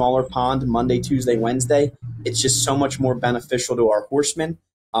in a smaller pond Monday, Tuesday, Wednesday, it's just so much more beneficial to our horsemen.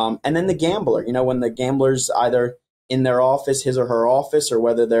 And then the gambler, when the gambler's either in their office, his or her office, or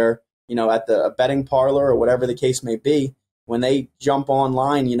whether they're, at the betting parlor or whatever the case may be, when they jump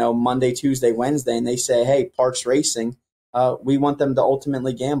online, Monday, Tuesday, Wednesday, and they say, "Hey, Parx Racing," we want them to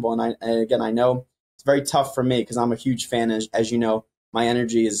ultimately gamble. And again, I know it's very tough for me because I'm a huge fan. As you know, my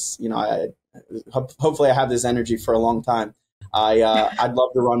energy is, hopefully I have this energy for a long time. I'd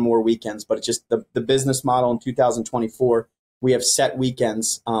love to run more weekends, but it's just the business model in 2024. We have set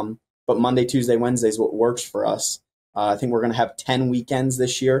weekends, but Monday, Tuesday, Wednesday is what works for us. I think we're going to have 10 weekends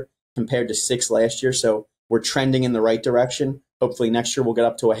this year compared to 6 last year. So we're trending in the right direction. Hopefully next year we'll get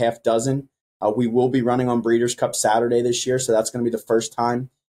up to a half dozen. We will be running on Breeders' Cup Saturday this year. So that's going to be the first time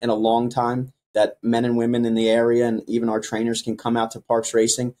in a long time that men and women in the area and even our trainers can come out to Parx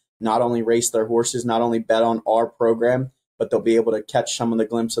Racing, not only race their horses, not only bet on our program, but they'll be able to catch some of the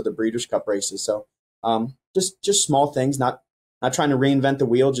glimpse of the Breeders' Cup races. So just small things, not trying to reinvent the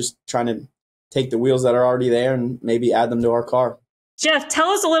wheel, just trying to take the wheels that are already there and maybe add them to our car. Jeff, tell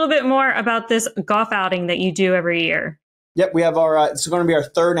us a little bit more about this golf outing that you do every year. Yep, we have it's going to be our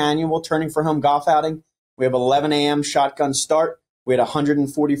third annual Turning for Home golf outing. We have 11 a.m. shotgun start. We had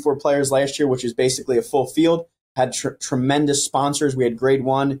 144 players last year, which is basically a full field. Had tremendous sponsors. We had grade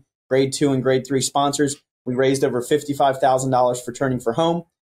 1, grade 2, and grade 3 sponsors. We raised over $55,000 for Turning for Home.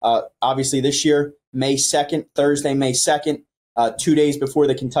 Obviously this year, May 2nd, Thursday, May 2nd, 2 days before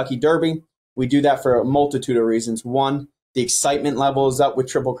the Kentucky Derby. We do that for a multitude of reasons. One, the excitement level is up with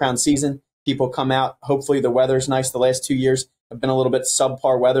Triple Crown season. People come out. Hopefully the weather's nice. The last 2 years have been a little bit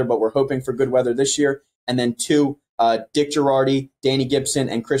subpar weather, but we're hoping for good weather this year. And then 2, Dick Girardi, Danny Gibson,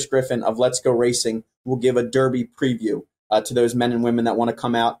 and Chris Griffin of Let's Go Racing will give a Derby preview to those men and women that want to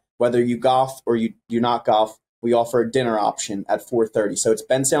come out. Whether you golf or you do not golf, we offer a dinner option at 4:30. So it's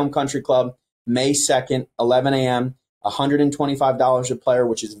Bensalem Country Club, May 2nd, 11 a.m., $125 a player,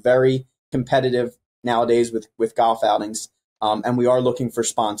 which is very competitive nowadays with golf outings. And we are looking for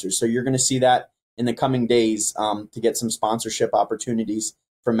sponsors. So you're going to see that in the coming days to get some sponsorship opportunities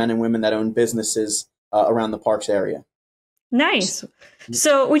for men and women that own businesses around the Parks area. Nice.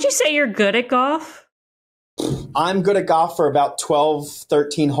 So would you say you're good at golf? I'm good at golf for about 12,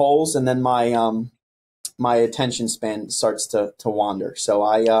 13 holes, and then my attention span starts to wander. So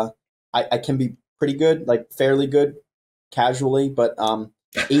I can be pretty good, like fairly good casually, but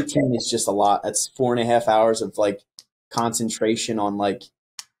 18 is just a lot. That's 4.5 hours of like concentration on like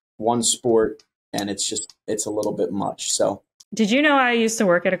one sport, and it's a little bit much. So did you know I used to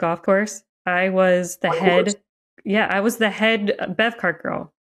work at a golf course? I was the head. Yeah, I was the head bev cart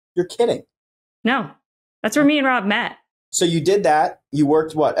girl. You're kidding. No, that's where me and Rob met. So you did that. You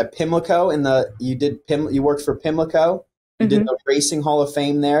worked what at Pimlico you worked for Pimlico. You did the Racing Hall of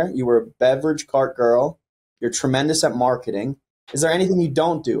Fame there. You were a beverage cart girl. You're tremendous at marketing. Is there anything you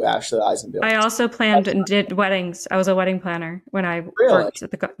don't do, Ashley Eisenbill? I also planned and did weddings. I was a wedding planner when I worked at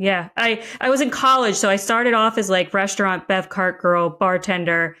I was in college, so I started off as like restaurant bev cart girl,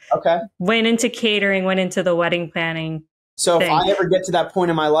 bartender. Okay. Went into catering, went into the wedding planning. So thing. If I ever get to that point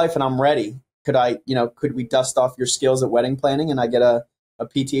in my life and I'm ready, could we dust off your skills at wedding planning and I get a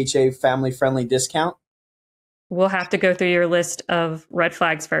PTHA family friendly discount? We'll have to go through your list of red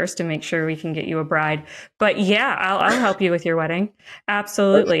flags first to make sure we can get you a bride. But yeah, I'll help you with your wedding.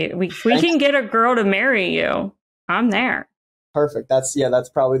 Absolutely. We can get a girl to marry you. I'm there. Perfect. That's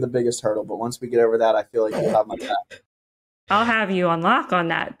probably the biggest hurdle. But once we get over that, I feel like you'll have my back. I'll have you on lock on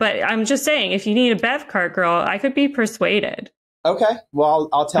that. But I'm just saying, if you need a bev cart girl, I could be persuaded. Okay. Well,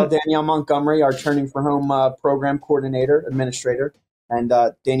 I'll tell Danielle Montgomery, our Turning for Home program coordinator, administrator. And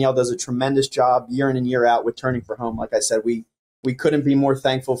Danielle does a tremendous job year in and year out with Turning for Home. Like I said, we couldn't be more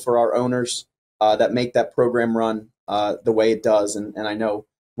thankful for our owners that make that program run the way it does. And I know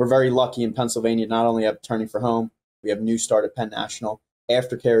we're very lucky in Pennsylvania. Not only have Turning for Home, we have New Start at Penn National.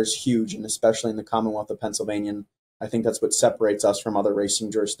 Aftercare is huge, and especially in the Commonwealth of Pennsylvania. And I think that's what separates us from other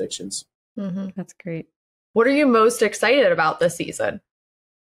racing jurisdictions. Mm-hmm. That's great. What are you most excited about this season?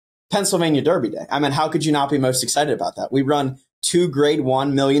 Pennsylvania Derby Day. I mean, how could you not be most excited about that? We run 2 Grade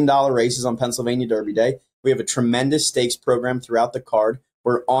 1 $1 million races on Pennsylvania Derby Day. We have a tremendous stakes program throughout the card.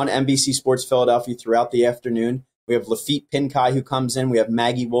 We're on NBC Sports Philadelphia throughout the afternoon. We have Lafitte Pinkai who comes in. We have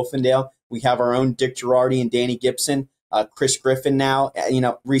Maggie Wolfendale. We have our own Dick Girardi and Danny Gibson. Chris Griffin now,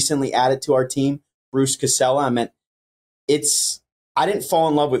 recently added to our team. Bruce Casella. I didn't fall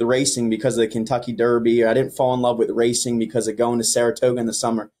in love with racing because of the Kentucky Derby. Or I didn't fall in love with racing because of going to Saratoga in the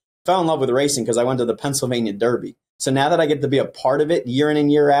summer. I fell in love with racing because I went to the Pennsylvania Derby. So now that I get to be a part of it year in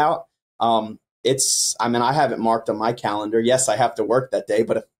and year out, I have it marked on my calendar. Yes, I have to work that day,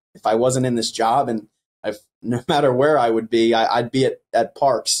 but if I wasn't in this job and no matter where I would be, I'd be at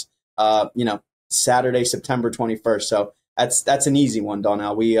Parks, Saturday, September 21st. So that's an easy one,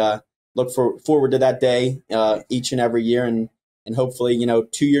 Donnell. We look forward to that day each and every year. And hopefully,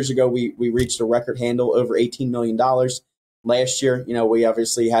 2 years ago, we reached a record handle over $18 million. Last year, we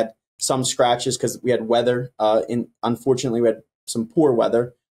obviously had some scratches because we had weather. Unfortunately, we had some poor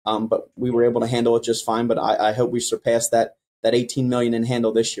weather, but we were able to handle it just fine. But I hope we surpass that 18 million in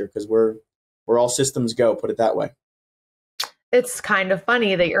handle this year because we're all systems go. Put it that way. It's kind of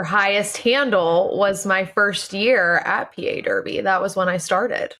funny that your highest handle was my first year at PA Derby. That was when I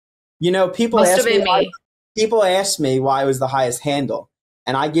started. People ask me why I was the highest handle,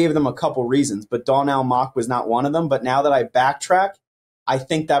 and I gave them a couple reasons, but Donnell Mock was not one of them. But now that I backtrack, I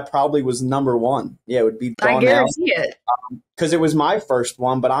think that probably was number one. Yeah, it would be Donnell. I guarantee it. Because it was my first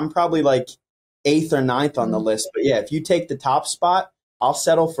one, but I'm probably like 8th or 9th on the list. But yeah, if you take the top spot, I'll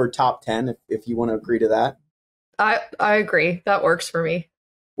settle for top 10 if you want to agree to that. I agree. That works for me.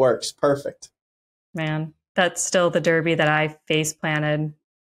 Works. Perfect. Man, that's still the Derby that I face planted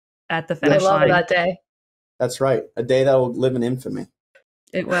at the finish line. I love that day. That's right. A day that will live in infamy.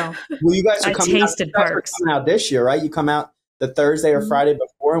 It will. Well, you guys are coming Parks. out this year, right? You come out the Thursday or Friday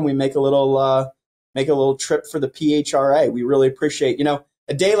before, and we make a little trip for the PHRA. We really appreciate,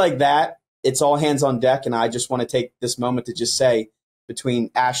 a day like that. It's all hands on deck, and I just want to take this moment to just say,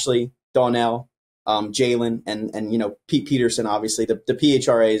 between Ashley, Donnell, Jalen, and Pete Peterson, obviously the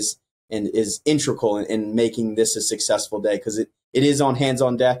PHRA is integral in making this a successful day because it is on hands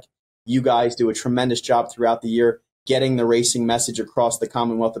on deck. You guys do a tremendous job throughout the year getting the racing message across the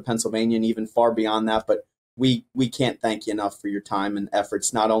Commonwealth of Pennsylvania and even far beyond that. But we can't thank you enough for your time and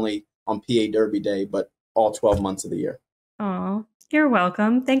efforts, not only on PA Derby Day, but all 12 months of the year. Oh, you're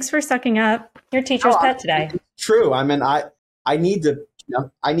welcome. Thanks for sucking up. Your teacher's pet today. True. I mean, I need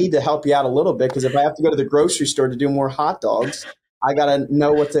to help you out a little bit because if I have to go to the grocery store to do more hot dogs, I got to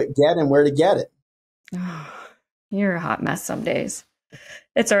know what to get and where to get it. Oh, you're a hot mess some days.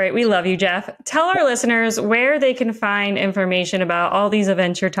 It's all right. We love you, Jeff. Tell our listeners where they can find information about all these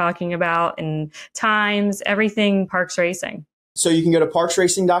events you're talking about and times, everything Parx Racing. So you can go to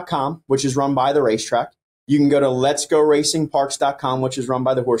parxracing.com, which is run by the racetrack. You can go to letsgoracingparks.com, which is run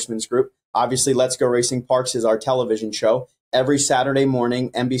by the Horsemen's Group. Obviously, Let's Go Racing Parks is our television show every Saturday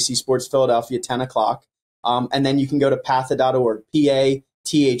morning, NBC Sports Philadelphia, 10 o'clock. And then you can go to patha.org,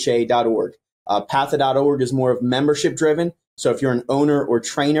 PATHA.org. Patha.org is more of membership driven. So if you're an owner or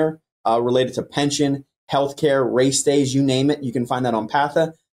trainer related to pension, healthcare, race days, you name it, you can find that on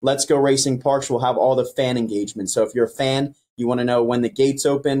Patha. Let's Go Racing Parks will have all the fan engagement. So if you're a fan, you want to know when the gates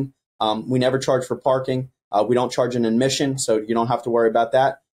open. We never charge for parking. We don't charge an admission, so you don't have to worry about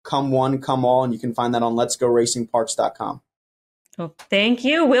that. Come one, come all, and you can find that on letsgoracingparks.com. Well, thank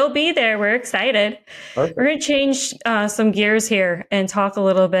you. We'll be there. We're excited. Perfect. We're going to change some gears here and talk a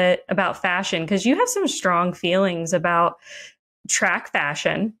little bit about fashion, because you have some strong feelings about track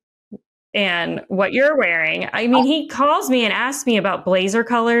fashion and what you're wearing. I mean, he calls me and asks me about blazer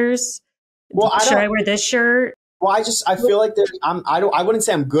colors. Well, should I wear this shirt? Well, I feel like I wouldn't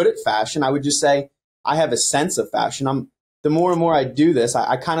say I'm good at fashion. I would just say I have a sense of fashion. The more and more I do this,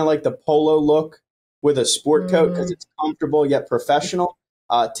 I kind of like the polo look with a sport coat because it's comfortable yet professional.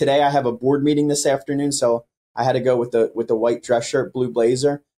 Today I have a board meeting this afternoon, so I had to go with the white dress shirt, blue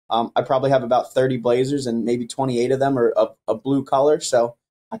blazer. I probably have about 30 blazers, and maybe 28 of them are of a blue color. So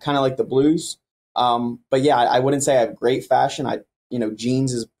I kind of like the blues. But yeah, I wouldn't say I have great fashion.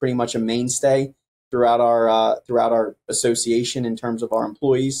 Jeans is pretty much a mainstay throughout our association in terms of our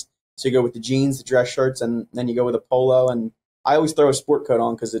employees. So you go with the jeans, the dress shirts, and then you go with a polo. And I always throw a sport coat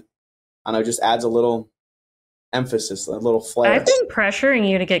on because it, I don't know, just adds a little emphasis, a little flair. I've been pressuring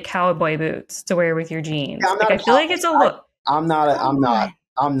you to get cowboy boots to wear with your jeans. Yeah, I feel like it's a look. I'm not.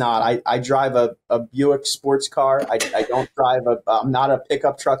 I drive a Buick sports car. I don't drive I'm not a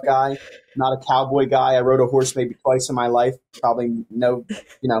pickup truck guy. I'm not a cowboy guy. I rode a horse maybe twice in my life, probably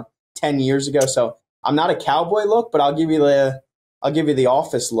 10 years ago. So I'm not a cowboy look, but I'll give you the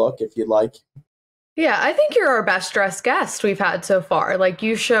office look if you'd like. Yeah, I think you're our best dressed guest we've had so far. Like,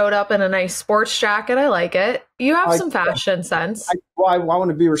 you showed up in a nice sports jacket. I like it. You have some fashion sense. I want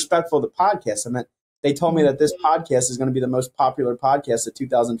to be respectful of the podcast. I mean, they told me that this podcast is going to be the most popular podcast of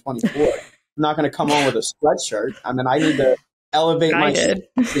 2024. I'm not going to come on with a sweatshirt. I mean, I need to elevate my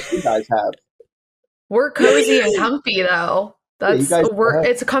that you guys have. We're cozy and comfy, though.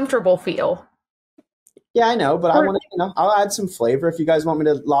 It's a comfortable feel. Yeah, I know, but I want to, I'll add some flavor. If you guys want me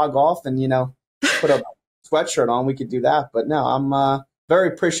to log off and, put a sweatshirt on, we could do that. But no, I'm very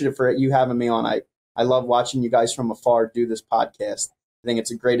appreciative for you having me on. I love watching you guys from afar do this podcast. I think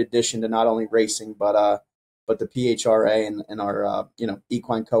it's a great addition to not only racing, but the PHRA and our,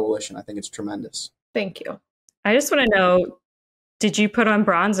 equine coalition. I think it's tremendous. Thank you. I just want to know, did you put on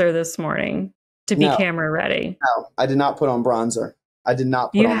bronzer this morning to be camera ready? No, I did not put on bronzer. I did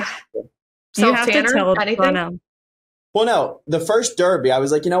not put on bronzer. You have to tell anything? Well, no, the first Derby, I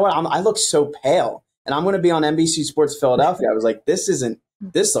was like, you know what? I look so pale, and I'm going to be on NBC Sports Philadelphia. I was like, this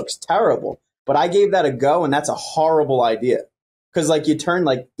looks terrible. But I gave that a go, and that's a horrible idea. Because,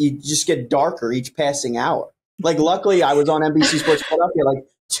 you just get darker each passing hour. Like, luckily, I was on NBC Sports Philadelphia,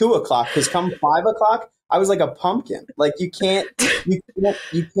 2 o'clock, because come 5 o'clock, I was like a pumpkin. Like, you can't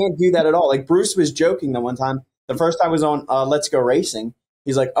do that at all. Like, Bruce was joking the one time. The first time I was on Let's Go Racing,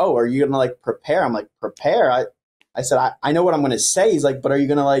 he's like, oh, are you going to, prepare? I'm like, prepare? I said, I know what I'm going to say. He's like, but are you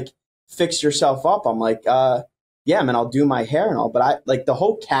going to, fix yourself up? I'm like, yeah, man, I'll do my hair and all. But the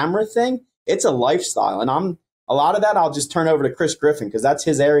whole camera thing, it's a lifestyle. And a lot of that I'll just turn over to Chris Griffin because that's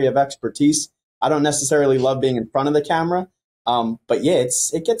his area of expertise. I don't necessarily love being in front of the camera. But yeah,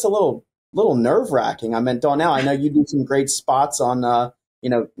 it gets a little nerve-wracking. I mean, Donnell, I know you do some great spots on,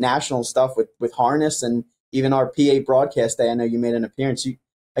 national stuff with harness, and even our PA broadcast day. I know you made an appearance.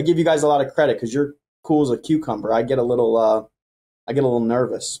 I give you guys a lot of credit because you're cool as a cucumber. I get a little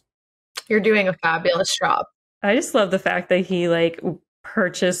nervous. You're doing a fabulous job. I just love the fact that he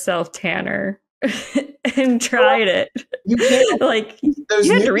purchased self-tanner and tried it. You can't,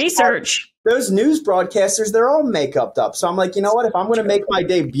 you had to research. Those news broadcasters, they're all make-upped up. So I'm like, you know what? If I'm going to make my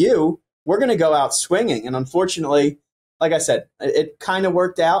debut, we're going to go out swinging. And unfortunately, like I said, it kind of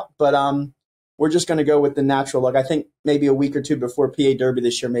worked out, but we're just going to go with the natural look. I think maybe a week or two before PA Derby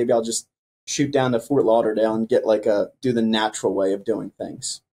this year, maybe I'll just shoot down to Fort Lauderdale and get do the natural way of doing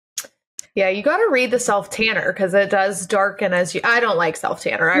things. Yeah, you got to read the self-tanner because it does darken I don't like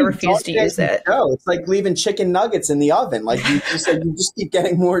self-tanner. I refuse to use it. No, it's like leaving chicken nuggets in the oven. You just keep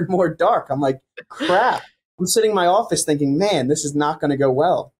getting more and more dark. I'm like, crap. I'm sitting in my office thinking, man, this is not going to go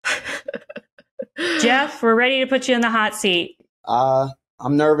well. Jeff, we're ready to put you in the hot seat. I'm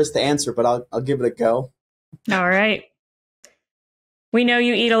I'm nervous to answer, but I'll give it a go. All right. We know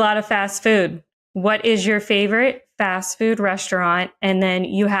you eat a lot of fast food. What is your favorite fast food restaurant? And then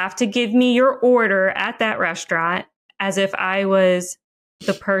you have to give me your order at that restaurant as if I was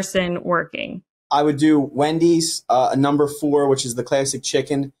the person working. I would do Wendy's, a number 4, which is the classic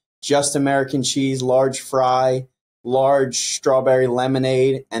chicken, just American cheese, large fry, large strawberry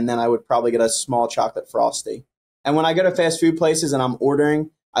lemonade, and then I would probably get a small chocolate frosty. And when I go to fast food places and I'm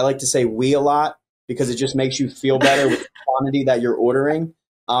ordering, I like to say "we" a lot because it just makes you feel better with the quantity that you're ordering.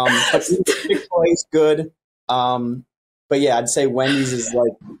 But Chick-fil-A is good. But yeah, I'd say Wendy's is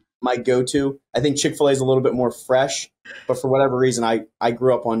like my go-to. I think Chick-fil-A is a little bit more fresh, but for whatever reason, I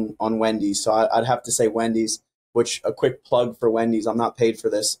grew up on Wendy's, so I'd have to say Wendy's. Which, a quick plug for Wendy's, I'm not paid for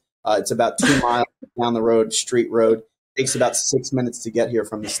this. It's about 2 miles down the road, street road. It takes about 6 minutes to get here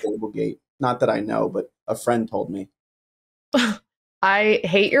from the stable gate. Not that I know, but a friend told me. I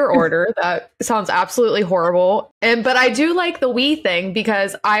hate your order. That sounds absolutely horrible. But I do like the "we" thing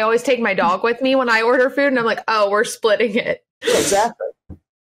because I always take my dog with me when I order food, and I'm like, oh, we're splitting it. Yeah, exactly.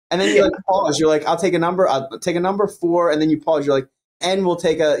 And then you like pause. You're like, I'll take a number 4, and then you pause. You're like, and we'll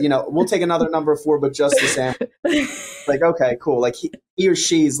take another number 4, but just the sandwich. Like, okay, cool. Like he or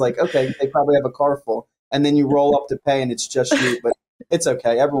she's like, okay, they probably have a car full, and then you roll up to pay, and it's just you. But it's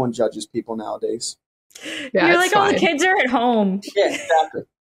okay. Everyone judges people nowadays. Yeah, you're like, oh, the kids are at home. Yeah, exactly.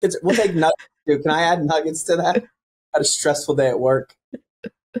 We'll take nuggets too. Can I add nuggets to that? Had a stressful day at work.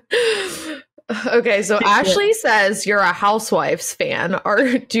 Okay, so Ashley says you're a Housewives fan.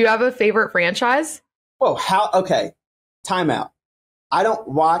 Do you have a favorite franchise? Whoa, okay. Time out. I don't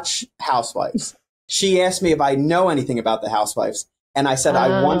watch Housewives. She asked me if I know anything about the Housewives, and I said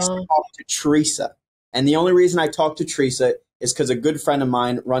I once talked to Teresa. And the only reason I talked to Teresa is because a good friend of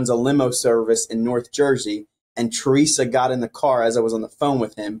mine runs a limo service in North Jersey, and Teresa got in the car as I was on the phone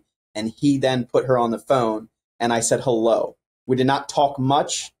with him, and he then put her on the phone, and I said hello. We did not talk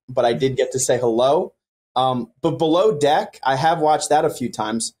much, but I did get to say hello. But Below Deck, I have watched that a few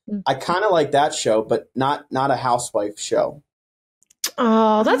times. I kind of like that show, but not a housewife show.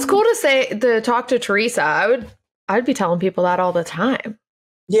 Oh, that's cool to talk to Teresa. I'd be telling people that all the time.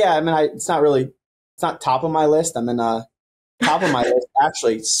 Yeah, I mean, it's not top of my list. I'm in top of my list.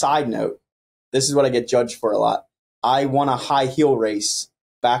 Actually, side note, this is what I get judged for a lot. I won a high heel race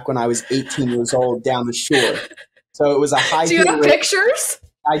back when I was 18 years old down the shore. So it was a high heel race. Do you have pictures?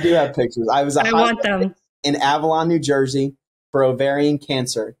 I do have pictures. I want them in Avalon, New Jersey for ovarian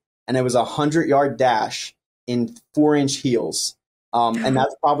cancer. And it was a 100-yard dash in 4-inch heels. And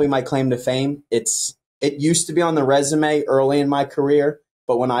that's probably my claim to fame. It used to be on the resume early in my career,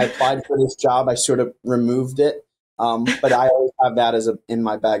 but when I applied for this job, I sort of removed it. But I always have that in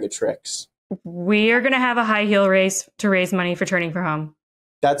my bag of tricks. We are going to have a high heel race to raise money for Turning for Home.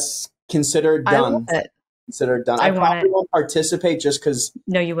 That's considered done. I love it. Considered done. I probably won't participate just because.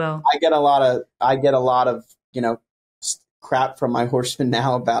 No, you will. I get a lot of crap from my horsemen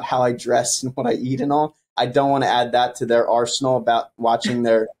now about how I dress and what I eat and all. I don't want to add that to their arsenal about watching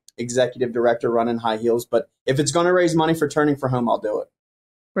their executive director run in high heels. But if it's going to raise money for Turning for Home, I'll do it.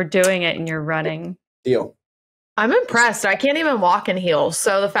 We're doing it and you're running. Deal. I'm impressed. I can't even walk in heels.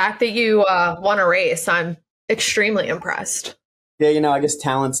 So the fact that you won a race, I'm extremely impressed. Yeah, I guess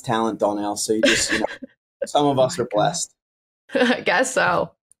talent's talent, Donnell. So you just, some of us are blessed. I guess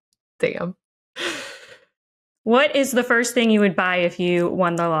so. Damn. What is the first thing you would buy if you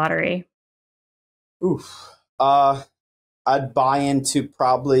won the lottery? Oof. I'd buy into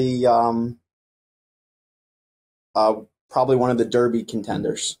probably one of the Derby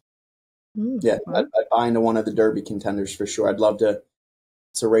contenders. Yeah, I'd buy into one of the Derby contenders for sure. I'd love to.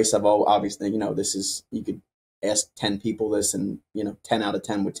 It's a race I've obviously, you could ask 10 people this and, 10 out of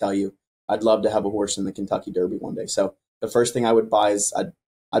 10 would tell you I'd love to have a horse in the Kentucky Derby one day. So the first thing I would buy is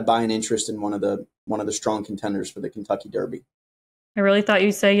I'd buy an interest in one of the strong contenders for the Kentucky Derby. I really thought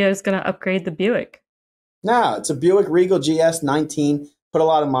you'd say you was going to upgrade the Buick. No, it's a Buick Regal GS 19. Put a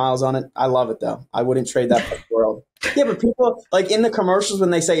lot of miles on it. I love it, though. I wouldn't trade that for the world. Yeah, but people, like in the commercials when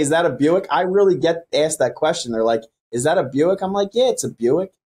they say, is that a Buick? I really get asked that question. They're like, is that a Buick? I'm like, yeah, it's a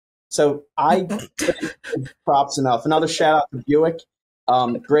Buick. So I props enough. Another shout out to Buick.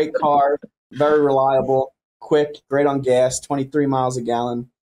 Great car, very reliable, quick, great on gas, 23 miles a gallon.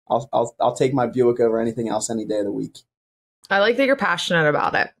 I'll take my Buick over anything else any day of the week. I like that you're passionate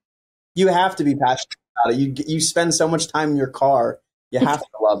about it. You have to be passionate about it. You spend so much time in your car. You have to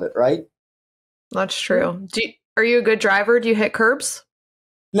love it, right? That's true. Are you a good driver? Do you hit curbs?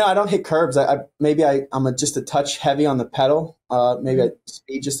 No, I don't hit curbs. I'm just a touch heavy on the pedal. Maybe I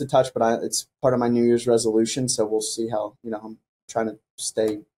speed just a touch, but it's part of my New Year's resolution. So we'll see how, I'm trying to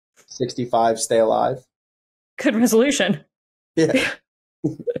stay 65, stay alive. Good resolution. Yeah.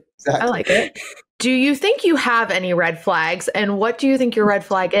 Exactly. I like it. Do you think you have any red flags, and what do you think your red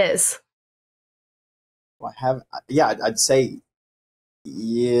flag is? Well, I'd say,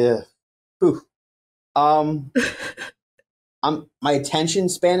 yeah. Whew. My attention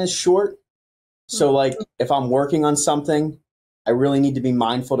span is short. So like if I'm working on something, I really need to be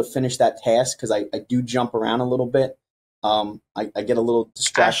mindful to finish that task because I do jump around a little bit. I get a little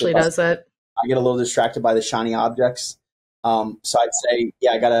distracted. Ashley does it. I get a little distracted by the shiny objects. So I'd say,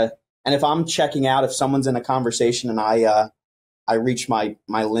 yeah, I gotta, and if I'm checking out, if someone's in a conversation and I reach my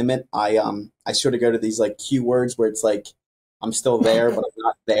limit, I sort of go to these like cue words where it's like, I'm still there, but I'm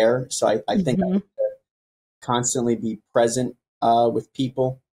not there. So I think I need to constantly be present with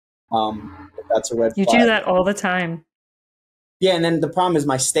people. That's a red flag. You do that all the time. Yeah, and then the problem is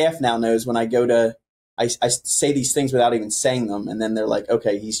my staff now knows when I go to, I say these things without even saying them, and then they're like,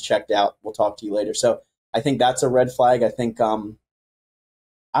 okay, he's checked out. We'll talk to you later. So I think that's a red flag. I think, I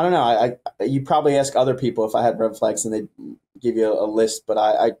don't know. You probably ask other people if I had red flags, and they'd give you a list. But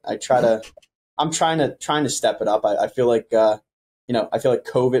I try to, I'm trying to step it up. I feel like, I feel like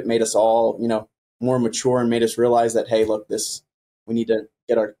COVID made us all, more mature and made us realize that, hey, look, we need to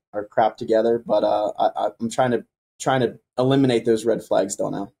get our crap together. But I'm trying to eliminate those red flags though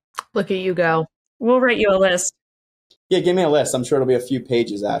now. Look at you go. We'll write you a list. Yeah, give me a list. I'm sure it'll be a few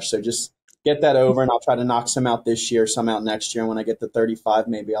pages, Ash. So just get that over, and I'll try to knock some out this year, some out next year. And when I get to 35,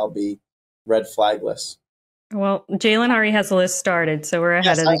 maybe I'll be red flagless. Well, Jalen already has a list started, so we're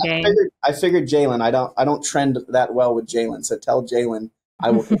ahead of the game. I figured Jalen. I don't trend that well with Jalen, so tell Jalen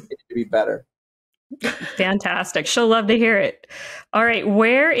I will continue to be better. Fantastic. She'll love to hear it. All right.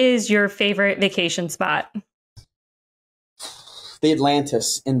 Where is your favorite vacation spot? The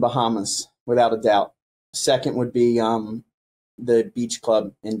Atlantis in Bahamas, without a doubt. Second would be the beach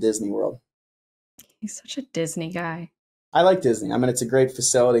club in Disney World. He's such a Disney guy. I like Disney. I mean, it's a great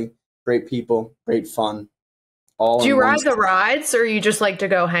facility, great people, great fun. Do you ride the rides, or you just like to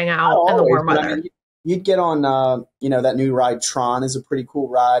go hang out in the warm weather? I mean, you'd get on, that new ride, Tron is a pretty cool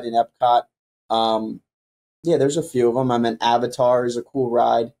ride in Epcot. Yeah, there's a few of them. I mean, Avatar is a cool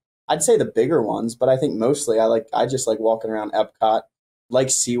ride. I'd say the bigger ones, but I think mostly I just like walking around Epcot. Like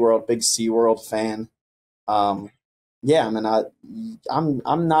SeaWorld, big SeaWorld fan. Yeah, I mean,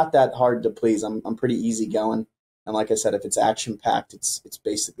 I'm not that hard to please. I'm pretty easygoing, and like I said, if it's action packed, it's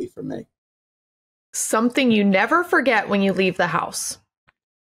basically for me. Something you never forget when you leave the house.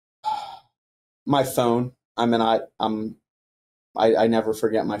 My phone. I mean, I never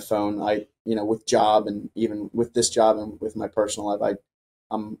forget my phone. With job and even with this job and with my personal life,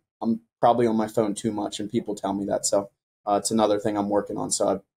 I'm probably on my phone too much, and people tell me that. So it's another thing I'm working on.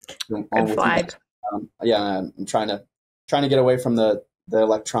 So Good flag. I'm trying to get away from the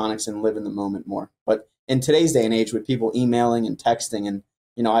electronics and live in the moment more. But in today's day and age, with people emailing and texting, and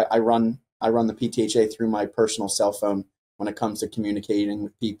I run the PTHA through my personal cell phone when it comes to communicating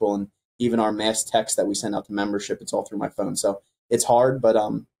with people, and even our mass text that we send out to membership, it's all through my phone. So it's hard, but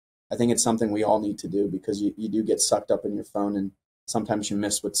I think it's something we all need to do because you do get sucked up in your phone, and sometimes you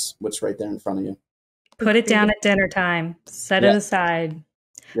miss what's right there in front of you. Put it down at dinner time. Set it aside.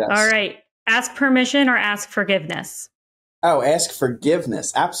 Yes. All right. Ask permission or ask forgiveness? Oh, ask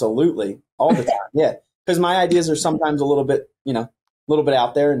forgiveness. Absolutely. All the time. Yeah. Because my ideas are sometimes a little bit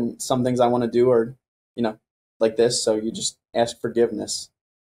out there, and some things I want to do are, like this. So you just ask forgiveness.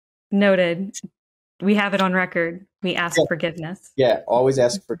 Noted. We have it on record. We ask forgiveness. Yeah. Always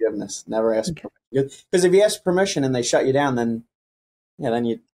ask forgiveness. Never ask permission. Because if you ask permission and they shut you down, then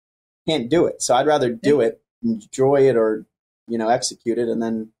you can't do it. So I'd rather do it, enjoy it, or, execute it, and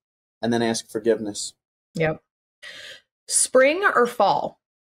then ask forgiveness. Yep. Spring or fall?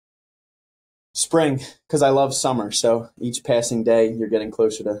 Spring, because I love summer. So each passing day, you're getting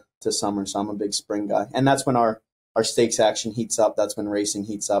closer to summer. So I'm a big spring guy. And that's when our stakes action heats up. That's when racing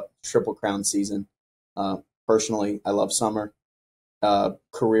heats up. Triple Crown season. Personally, I love summer.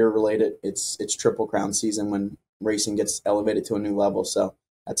 Career related, it's Triple Crown season when racing gets elevated to a new level. So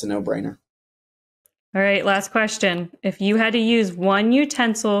that's a no-brainer. All right, last question. If you had to use one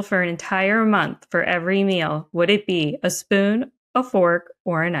utensil for an entire month for every meal, would it be a spoon, a fork,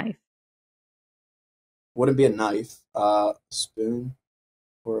 or a knife? Wouldn't be a knife, spoon,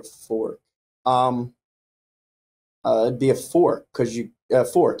 or a fork. It'd be a fork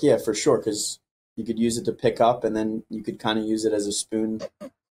fork, yeah, for sure, because you could use it to pick up, and then you could kind of use it as a spoon.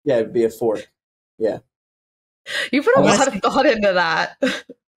 Yeah, it'd be a fork. Yeah. You put a lot of thought into that.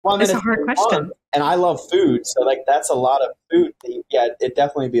 Well, I mean, it's a hard question. And I love food, so that's a lot of food. Yeah, it'd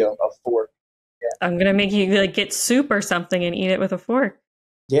definitely be a fork. I'm going to make you like get soup or something and eat it with a fork.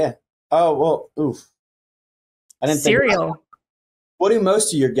 Yeah. Oh, well, oof. I didn't Cereal. What do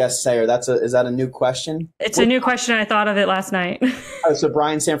most of your guests say? Or is that a new question? It's a new question. I thought of it last night. Oh, so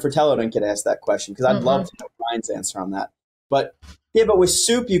Brian Sanfratello didn't get asked that question because I'd love to know Brian's answer on that. But yeah, but with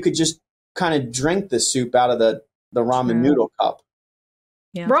soup, you could just kind of drink the soup out of the ramen noodle cup.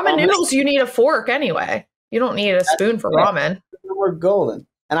 Yeah. Ramen noodles, you need a fork anyway. You don't need a spoon for ramen. We're golden.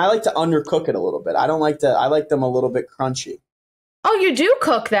 And I like to undercook it a little bit. I like them a little bit crunchy. Oh, you do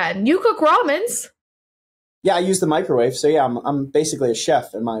cook then? You cook ramens? Yeah, I use the microwave. So yeah, I'm basically a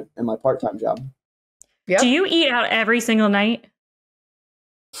chef in my part-time job. Yep. Do you eat out every single night?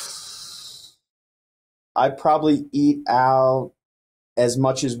 I probably eat out as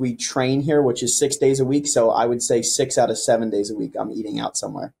much as we train here, which is 6 days a week. So I would say 6 out of 7 days a week I'm eating out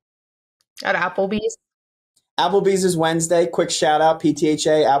somewhere. At Applebee's? Applebee's is Wednesday. Quick shout out,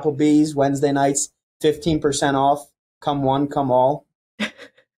 PTHA, Applebee's, Wednesday nights, 15% off. Come one, come all.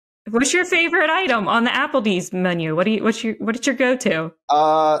 What's your favorite item on the Applebee's menu? What is your go-to?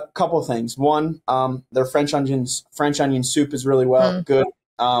 Couple things. One, their French onion soup is really good.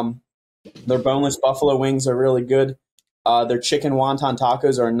 Their boneless buffalo wings are really good. Their chicken wonton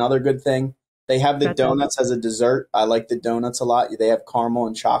tacos are another good thing. They have the donuts as a dessert. I like the donuts a lot. They have caramel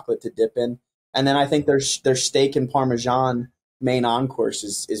and chocolate to dip in. And then I think their steak and Parmesan main on-course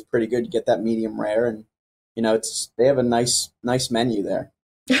is pretty good. You get that medium rare, and they have a nice menu there.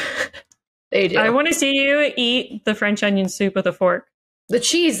 They do. I want to see you eat the French onion soup with a fork. The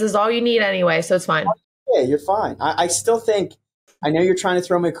cheese is all you need anyway, so it's fine. Yeah, you're fine. I still think, I know you're trying to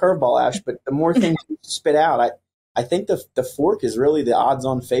throw me a curveball, Ash, but the more things you spit out, I think the fork is really the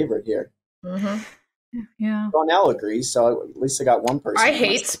odds-on favorite here. Mm-hmm. Yeah. Donnell agrees, so at least I got one person. I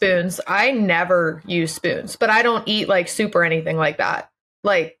hate spoons. I never use spoons, but I don't eat like soup or anything like that.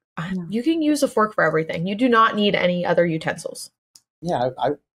 Like, you can use a fork for everything. You do not need any other utensils. Yeah,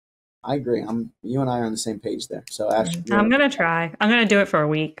 I agree. You and I are on the same page there. So Ash, I'm gonna try. I'm gonna do it for a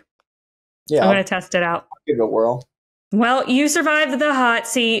week. Yeah, I'm gonna test it out. Give it a whirl. Well, you survived the hot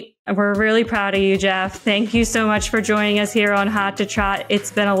seat. We're really proud of you, Jeff. Thank you so much for joining us here on Hot to Trot. It's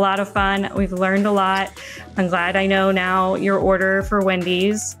been a lot of fun. We've learned a lot. I'm glad I know now your order for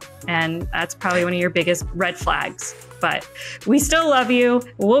Wendy's, and that's probably one of your biggest red flags. But we still love you.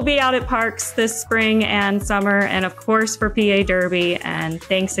 We'll be out at Parx this spring and summer, and of course for PA Derby. And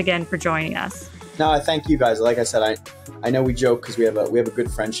thanks again for joining us. No, I thank you guys. Like I said, I know we joke because we have a good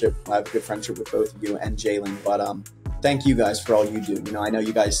friendship. I have a good friendship with both of you and Jalen. But thank you guys for all you do. I know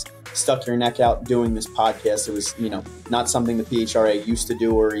you guys stuck your neck out doing this podcast. It was not something the PHRA used to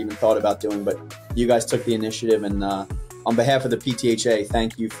do or even thought about doing, but you guys took the initiative. And on behalf of the PTHA,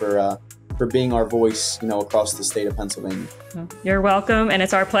 thank you for being our voice, across the state of Pennsylvania. You're welcome, and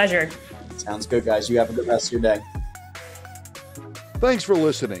it's our pleasure. Sounds good, guys. You have a good rest of your day. Thanks for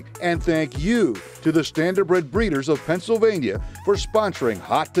listening, and thank you to the Standardbred Breeders of Pennsylvania for sponsoring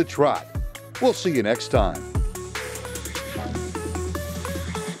Hot to Trot. We'll see you next time.